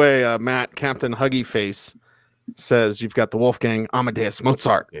 By the way, Matt, Captain Huggy Face says you've got the Wolfgang Amadeus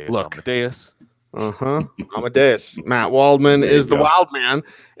Mozart. Look. Amadeus. Amadeus. Matt Waldman is the wild man,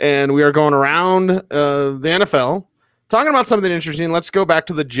 and we are going around the NFL talking about something interesting. Let's go back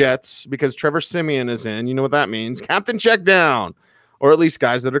to the Jets because Trevor Siemian is in. You know what that means. Captain check down, or at least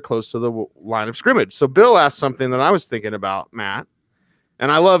guys that are close to the line of scrimmage. So Bill asked something that I was thinking about, Matt,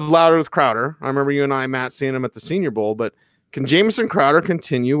 and I love Louder with Crowder. I remember you and I, Matt, seeing him at the Senior Bowl, but can Jamison Crowder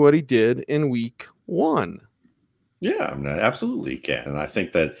continue what he did in week 1? Yeah, I mean, absolutely can. And I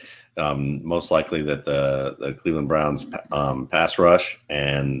think that most likely that the Cleveland Browns pass rush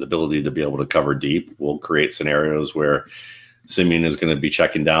and the ability to be able to cover deep will create scenarios where Simeon is going to be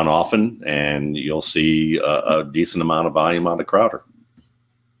checking down often, and you'll see a decent amount of volume on the Crowder.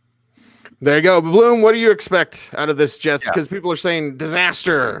 There you go. Bloom, what do you expect out of this Jets? Because people are saying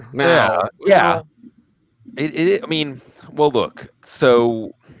disaster now. Yeah. I mean, well, look,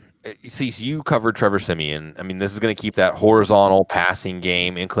 so you covered Trevor Siemian. I mean, this is going to keep that horizontal passing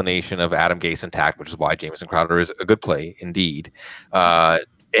game inclination of Adam Gase intact, which is why Jamison Crowder is a good play indeed.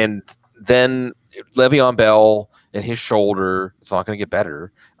 And then Le'Veon Bell and his shoulder, it's not going to get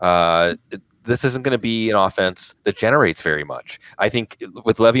better. This isn't going to be an offense that generates very much. I think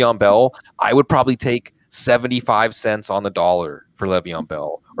with Le'Veon Bell, I would probably take 75 cents on the dollar for Le'Veon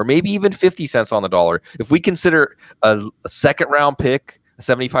Bell, or maybe even 50 cents on the dollar. If we consider a second round pick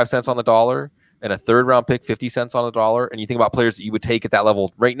 75 cents on the dollar and a third round pick 50 cents on the dollar, and you think about players that you would take at that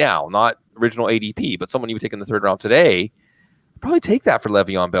level right now, not original ADP, but someone you would take in the third round today, probably take that for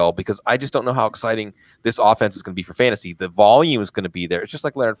Le'Veon Bell, because I just don't know how exciting this offense is going to be for fantasy. The volume is going to be there. It's just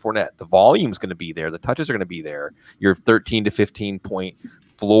like Leonard Fournette. The volume is going to be there. The touches are going to be there. Your 13 to 15 point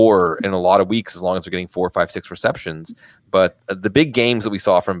floor in a lot of weeks, as long as they're getting 4, 5, 6 receptions. But the big games that we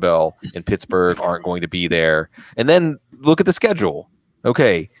saw from Bell in Pittsburgh aren't going to be there. And then look at the schedule.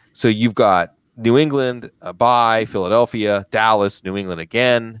 Okay, so you've got New England, bye, Philadelphia, Dallas, New England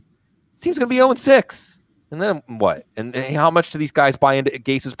again. Team's going to be 0-6. And then what? And how much do these guys buy into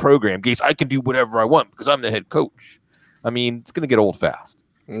Gase's program? Gase, I can do whatever I want because I'm the head coach. I mean, it's going to get old fast.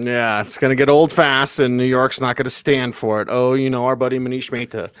 Yeah, it's going to get old fast, and New York's not going to stand for it. Oh, our buddy Manish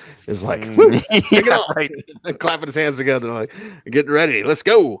Mehta is like, woo, take it off. Right. Clapping his hands together, like, getting ready. Let's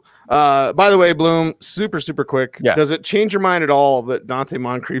go. By the way, Bloom, super, super quick. Yeah. Does it change your mind at all that Dante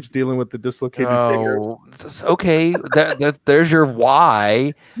Moncrief's dealing with the dislocated figure? Okay. There's your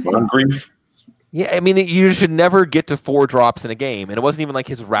why. Moncrief. Yeah, I mean, you should never get to 4 drops in a game, and it wasn't even like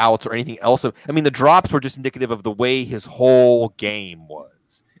his routes or anything else. I mean, the drops were just indicative of the way his whole game was.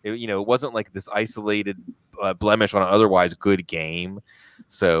 It wasn't like this isolated blemish on an otherwise good game.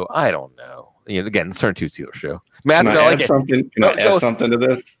 So I don't know. Again, it's Turn 2 Steelers show. Matt's Can I add something? Can I add something to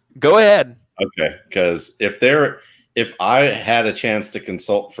this? Go ahead. Okay, because if I had a chance to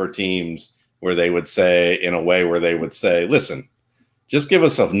consult for teams where they would say, in a way where they would say, listen, just give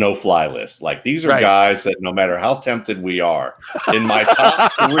us a no-fly list. Like, these are guys that no matter how tempted we are, in my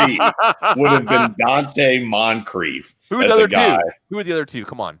top 3 would have been Dante Moncrief. Who are the other 2? Who are the other 2?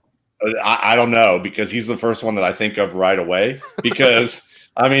 Come on. I don't know, because he's the first one that I think of right away. Because,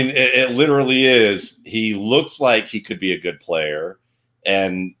 I mean, it literally is. He looks like he could be a good player.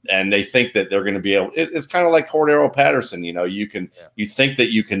 And they think that they're going to be able. It's kind of like Cordero Patterson. You think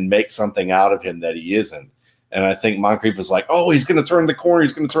that you can make something out of him that he isn't. And I think Moncrief is like, oh, he's going to turn the corner.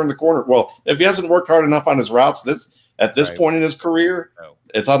 He's going to turn the corner. Well, if he hasn't worked hard enough on his routes at this point in his career,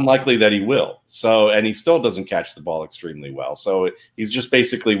 it's unlikely that he will. So, and he still doesn't catch the ball extremely well. So he's just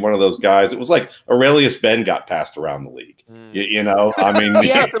basically one of those guys. It was like Aurelius Ben got passed around the league. I mean, he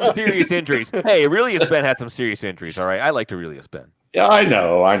had some serious injuries. Hey, Aurelius Ben had some serious injuries. All right. I liked Aurelius Ben. Yeah, I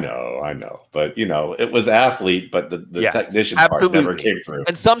know. But, it was athlete, but the technician part never came through.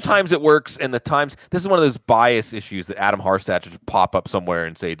 And sometimes it works, and this is one of those bias issues that Adam Harstad should pop up somewhere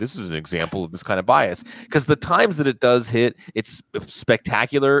and say, this is an example of this kind of bias. Because the times that it does hit, it's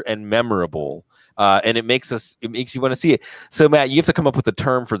spectacular and memorable. And it makes you want to see it. So, Matt, you have to come up with a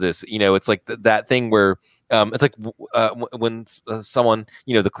term for this. It's like that thing where it's like when someone,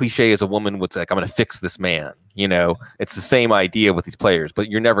 the cliche is a woman would say, like, I'm going to fix this man. It's the same idea with these players, but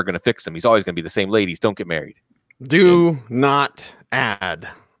you're never going to fix him. He's always going to be the same. Ladies, don't get married. Do not add.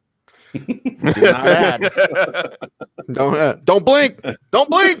 Do not add. Don't blink. Don't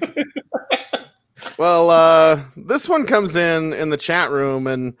blink. Well, this one comes in the chat room,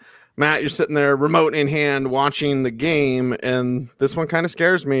 and Matt, you're sitting there remote in hand watching the game, and this one kind of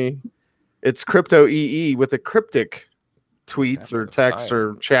scares me. It's Crypto EE with a cryptic tweets or text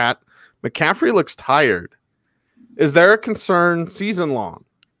or chat. McCaffrey looks tired. Is there a concern season long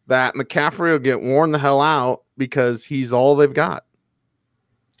that McCaffrey will get worn the hell out because he's all they've got?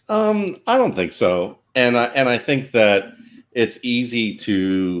 I don't think so. And I think that it's easy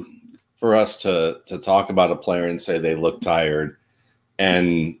for us to talk about a player and say they look tired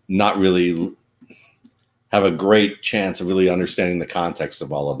and not really have a great chance of really understanding the context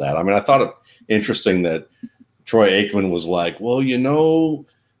of all of that. I mean, I thought it interesting that Troy Aikman was like, well,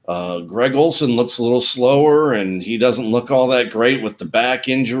 Greg Olsen looks a little slower and he doesn't look all that great with the back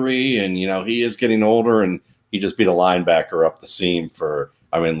injury. And, he is getting older, and he just beat a linebacker up the seam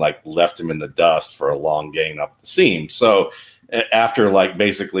left him in the dust for a long gain up the seam. So after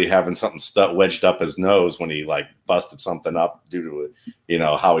basically having something wedged up his nose when he busted something up due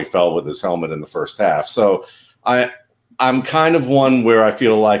to how he fell with his helmet in the first half. So I'm kind of one where I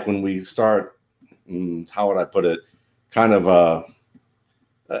feel like when we start, how would I put it, kind of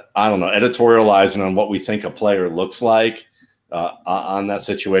I don't know, editorializing on what we think a player looks like on that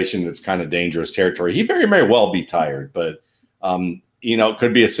situation, it's kind of dangerous territory. He very may well be tired, but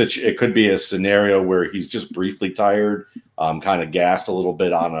it could be a scenario where he's just briefly tired, kind of gassed a little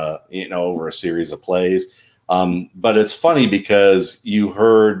bit on over a series of plays. But it's funny because you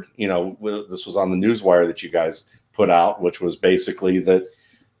heard, this was on the newswire that you guys put out, which was basically that,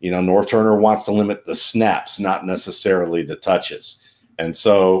 North Turner wants to limit the snaps, not necessarily the touches. And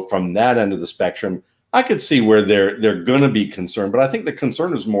so from that end of the spectrum, I could see where they're going to be concerned. But I think the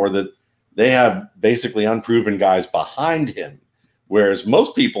concern is more that they have basically unproven guys behind him. Whereas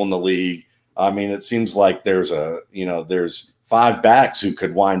most people in the league, I mean, it seems like there's 5 backs who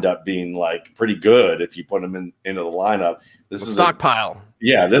could wind up being pretty good if you put them into the lineup. This is stockpile.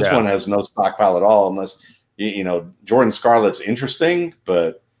 This one has no stockpile at all, unless Jordan Scarlett's interesting,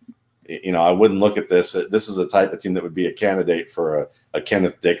 but I wouldn't look at this. This is a type of team that would be a candidate for a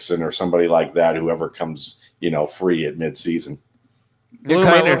Kenneth Dixon or somebody like that, whoever comes free at midseason. Can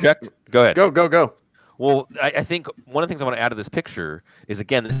I interject? Go ahead. Go. Well, I think one of the things I want to add to this picture is,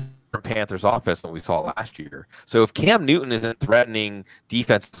 again, this is the Panthers offense that we saw last year. So if Cam Newton isn't threatening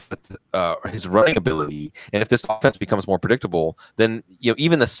defense with his running ability, and if this offense becomes more predictable, then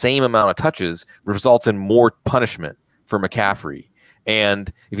even the same amount of touches results in more punishment for McCaffrey.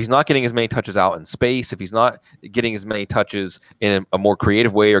 And if he's not getting as many touches out in space, if he's not getting as many touches in a more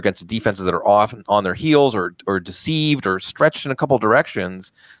creative way or against defenses that are often on their heels or deceived or stretched in a couple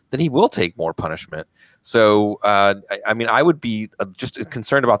directions, then he will take more punishment. So, I mean, I would be just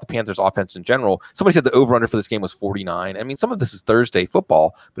concerned about the Panthers offense in general. Somebody said the over-under for this game was 49. I mean, some of this is Thursday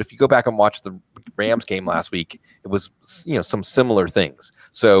football, but if you go back and watch the Rams game last week, it was, some similar things.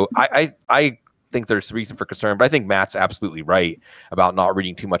 So I think there's reason for concern, but I think Matt's absolutely right about not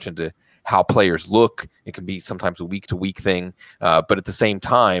reading too much into how players look. It can be sometimes a week-to-week thing, but at the same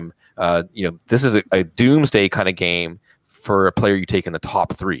time, this is a doomsday kind of game for a player you take in the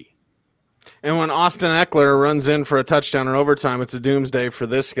top 3. And when Austin Eckler runs in for a touchdown or overtime, it's a doomsday for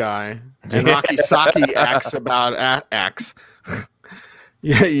this guy. And Rocky Saki acts about X.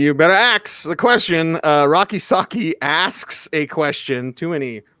 Yeah, you better ask the question. Rocky Saki asks a question. Too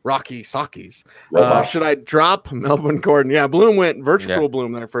many Rocky Sakis. Should I drop Melvin Gordon? Yeah, Bloom went virtual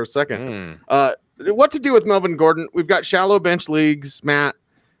Bloom there for a second. What to do with Melvin Gordon? We've got shallow bench leagues, Matt.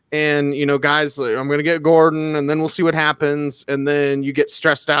 And, guys, I'm going to get Gordon, and then we'll see what happens. And then you get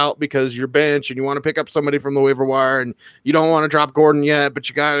stressed out because you're bench and you want to pick up somebody from the waiver wire, and you don't want to drop Gordon yet, but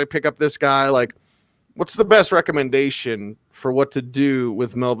you got to pick up this guy. Like, what's the best recommendation for what to do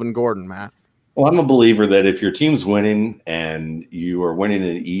with Melvin Gordon, Matt? Well, I'm a believer that if your team's winning and you are winning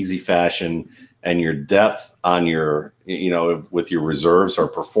in an easy fashion and your depth on your, with your reserves are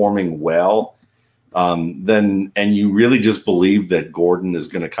performing well, then you really just believe that Gordon is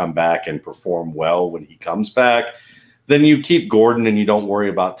going to come back and perform well when he comes back, then you keep Gordon and you don't worry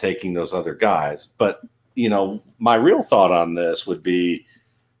about taking those other guys. But, my real thought on this would be,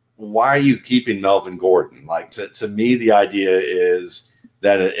 why are you keeping Melvin Gordon? Like, to me, the idea is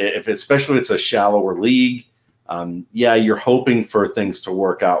that especially if it's a shallower league, you're hoping for things to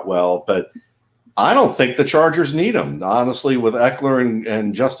work out well, but I don't think the Chargers need him. Honestly, with Eckler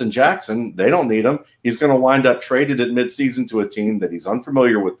and Justin Jackson, they don't need him. He's going to wind up traded at midseason to a team that he's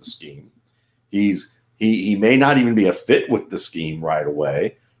unfamiliar with the scheme. He may not even be a fit with the scheme right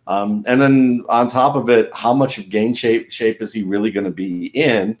away. And then on top of it, how much of game shape is he really going to be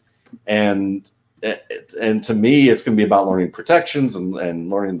in? And to me, it's going to be about learning protections and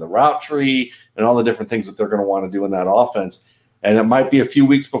learning the route tree and all the different things that they're going to want to do in that offense. And it might be a few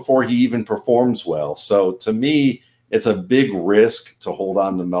weeks before he even performs well. So to me, it's a big risk to hold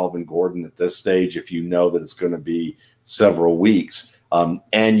on to Melvin Gordon at this stage if you know that it's going to be several weeks.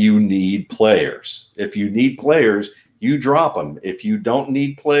 And you need players. If you need players, you drop them. If you don't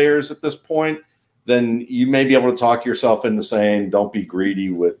need players at this point, then you may be able to talk yourself into saying, don't be greedy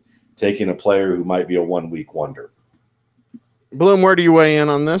with taking a player who might be a 1-week wonder. Bloom, where do you weigh in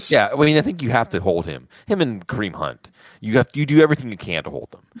on this? Yeah, I mean, I think you have to hold him and Kareem Hunt. You do everything you can to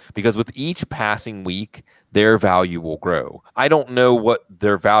hold them, because with each passing week, their value will grow. I don't know what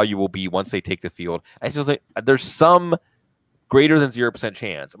their value will be once they take the field. I just think there's some greater than 0%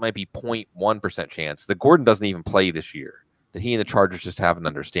 chance. It might be 0.1% chance that Gordon doesn't even play this year, that he and the Chargers just have an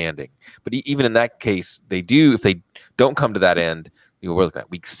understanding. But even in that case, they do. If they don't come to that end, we're looking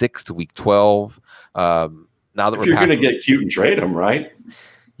at week 6 to week 12. Now that if you're going to get cute and trade him, right?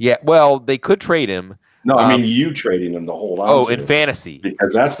 Yeah, well, they could trade him. No, I mean you trading him to hold on. Oh, in fantasy,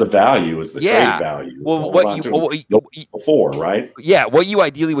 because that's the value, is the trade value. Well, before, right? Yeah, what you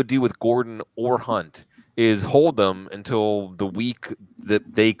ideally would do with Gordon or Hunt is hold them until the week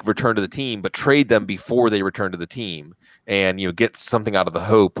that they return to the team, but trade them before they return to the team, and get something out of the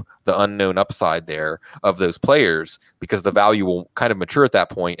hope, the unknown upside there of those players, because the value will kind of mature at that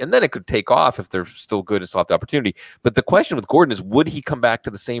point, and then it could take off if they're still good and still have the opportunity. But the question with Gordon is, would he come back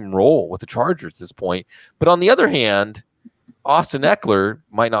to the same role with the Chargers at this point? But on the other hand, Austin Eckler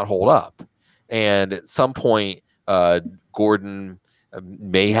might not hold up, and at some point, Gordon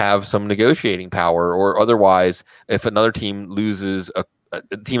may have some negotiating power, or otherwise, if another team loses a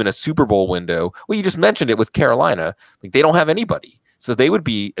team in a Super Bowl window, well, you just mentioned it with Carolina, like they don't have anybody. So they would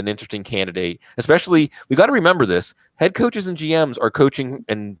be an interesting candidate, especially, we got to remember this, head coaches and GMs are coaching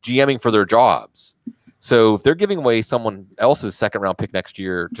and GMing for their jobs. So if they're giving away someone else's second-round pick next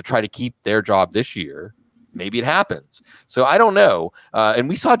year to try to keep their job this year, maybe it happens. So I don't know. And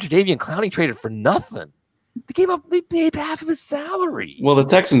we saw Jadeveon Clowney traded for nothing. They paid half of his salary. Well, the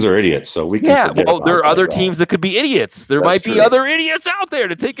Texans are idiots, so we can. Yeah, well, there are other teams that could be idiots. There might be other idiots out there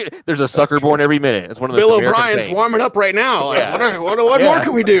to take it. There's a sucker born every minute. It's one of those Bill O'Brien's warming up right now. Like, what more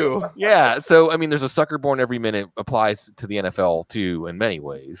can we do? Yeah, so I mean, there's a sucker born every minute applies to the NFL too in many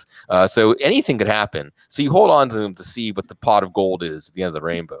ways. So anything could happen. So you hold on to them to see what the pot of gold is at the end of the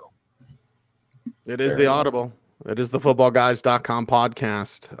rainbow. It is the Audible. It is the footballguys.com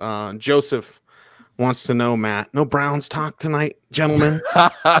podcast. Joseph wants to know, Matt. No Browns talk tonight, gentlemen.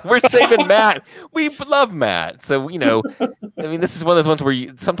 We're saving Matt. We love Matt. So, you know, I mean, this is one of those ones where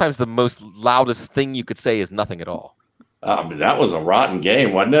sometimes the most loudest thing you could say is nothing at all. That was a rotten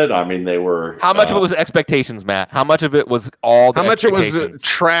game, wasn't it? I mean, they were. How much of it was expectations, Matt? How much of it was all the How much it was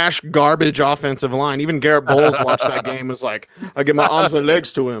trash, garbage offensive line? Even Garrett Bowles watched that game, was like, I give my arms and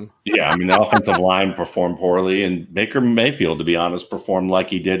legs to him. Yeah, I mean, the offensive line performed poorly, and Baker Mayfield, to be honest, performed like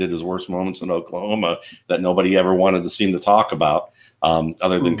he did at his worst moments in Oklahoma that nobody ever wanted to seem to talk about,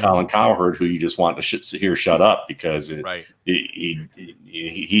 other than Colin Cowherd, who you just want to hear shut up because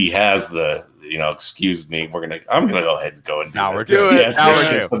he has the, you know, excuse me, I'm gonna go ahead and go and do it.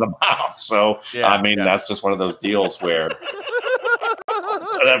 To the mouth. So yeah, I mean, that's just one of those deals where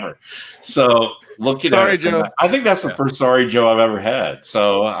whatever. So looking sorry, at it, Joe. I think that's the first sorry Joe I've ever had.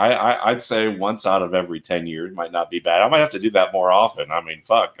 So I'd say once out of every 10 years might not be bad. I might have to do that more often. I mean,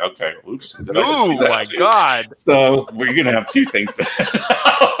 fuck. Okay. Oops. Oh my God. So we're gonna have two things to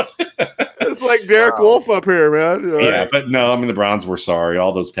It's like Derek Wolf up here, man. Yeah, but no, I mean, the Browns were sorry.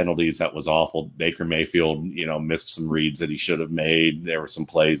 All those penalties, that was awful. Baker Mayfield, you know, missed some reads that he should have made. There were some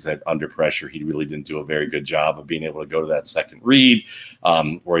plays that under pressure, he really didn't do a very good job of being able to go to that second read,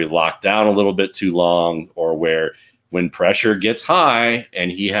 where he locked down a little bit too long, or where when pressure gets high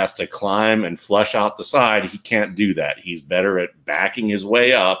and he has to climb and flush out the side, he can't do that. He's better at backing his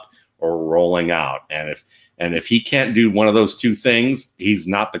way up or rolling out. And if he can't do one of those two things, he's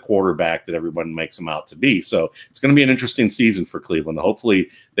not the quarterback that everyone makes him out to be. So it's going to be an interesting season for Cleveland.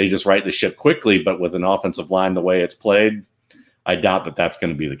 Hopefully they just right the ship quickly, but with an offensive line the way it's played, I doubt that that's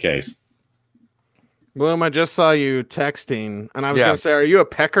going to be the case. Bloom, I just saw you texting, and I was going to say, are you a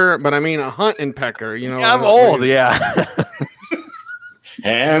pecker? But I mean a hunting pecker. You know, yeah, I'm old, yeah.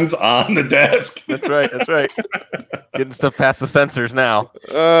 Hands on the desk. That's right. That's right. Getting stuff past the sensors now.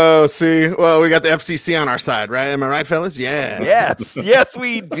 Oh, see. Well, we got the FCC on our side, right? Am I right, fellas? Yeah. Yes. Yes,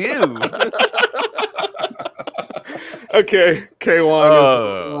 we do. Okay.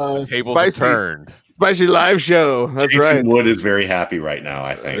 K1 is tables are turned. Spicy live show. That's Jason right. Wood is very happy right now,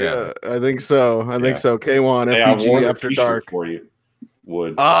 I think. Yeah, I think so. I think so. K1 FPG After Dark for you.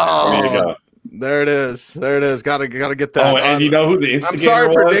 Wood. Oh, there you go. There it is. There it is. Gotta get that. Oh, and you know who the instigator was?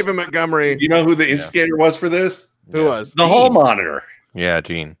 I'm sorry for David Montgomery. You know who the instigator was for this? Who was? The hall monitor. Yeah,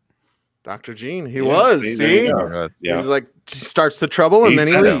 Gene. Dr. Gene. He was. See? Yeah. He's like, starts the trouble and then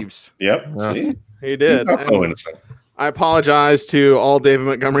he leaves. Yep. See? He did. He's so innocent. I apologize to all David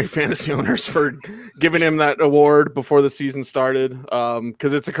Montgomery fantasy owners for giving him that award before the season started.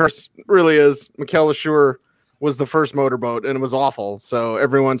 Because it's a curse. It really is. Mikel Lashur was the first motorboat, and it was awful. So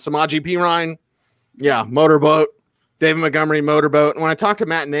everyone, Samaji Perine, motorboat. David Montgomery, motorboat. And when I talked to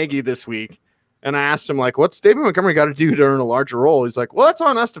Matt Nagy this week, and I asked him, like, what's David Montgomery got to do to earn a larger role? He's like, well, that's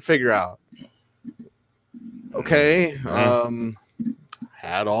on us to figure out. Okay.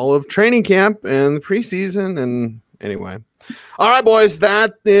 Had all of training camp and the preseason, and anyway. All right, boys,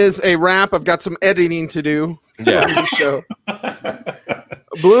 that is a wrap. I've got some editing to do. Yeah. Show.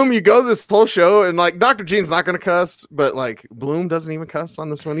 Bloom, you go this whole show, and like Dr. Gene's not going to cuss, but like Bloom doesn't even cuss on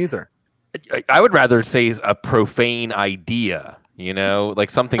this one either. I would rather say a profane idea, you know,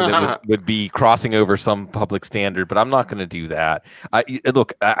 like something that would be crossing over some public standard, but I'm not going to do that.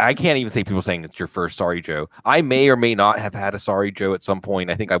 I can't even say people saying it's your first Sorry Joe. I may or may not have had a Sorry Joe at some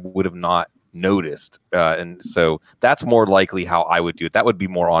point. I think I would have not noticed. And so that's more likely how I would do it. That would be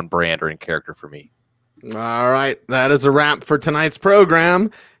more on brand or in character for me. All right. That is a wrap for tonight's program.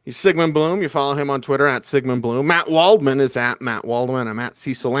 He's Sigmund Bloom. You follow him on Twitter at Sigmund Bloom. Matt Waldman is at Matt Waldman. I'm at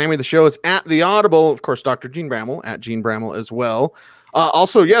Cecil Lammey. The show is at The Audible. Of course, Dr. Jene Bramel at Jene Bramel as well.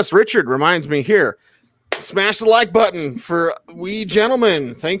 Also, yes, Richard reminds me here. Smash the like button for we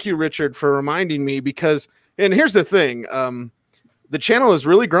gentlemen. Thank you, Richard, for reminding me because, and here's the thing. The channel has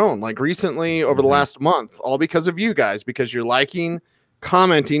really grown like recently over the last month, all because of you guys, because you're liking,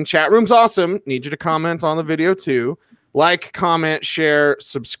 commenting. Chat room's awesome. Need you to comment on the video too. Like, comment, share,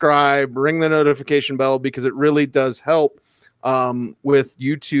 subscribe, ring the notification bell because it really does help with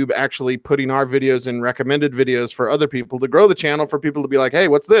YouTube actually putting our videos in recommended videos for other people to grow the channel, for people to be like, hey,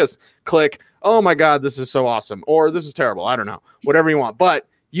 what's this? Click, oh my God, this is so awesome. Or this is terrible. I don't know. Whatever you want. But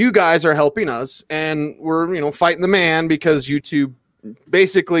you guys are helping us, and we're, fighting the man because YouTube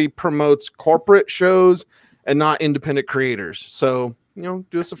basically promotes corporate shows and not independent creators. So, do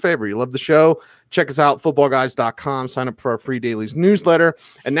us a favor. You love the show. Check us out, footballguys.com. Sign up for our free dailies newsletter.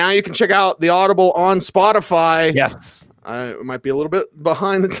 And now you can check out the Audible on Spotify. Yes. It might be a little bit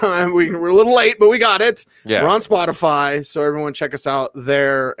behind the time. We're a little late, but we got it. Yeah. We're on Spotify. So everyone check us out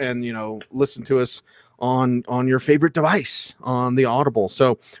there and, listen to us on your favorite device on the Audible.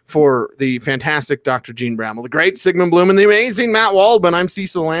 So for the fantastic Dr. Jene Bramel, the great Sigmund Bloom, and the amazing Matt Waldman, I'm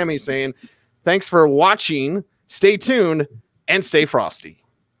Cecil Lammey saying thanks for watching. Stay tuned and stay frosty.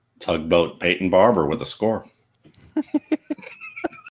 Tugboat Peyton Barber with a score.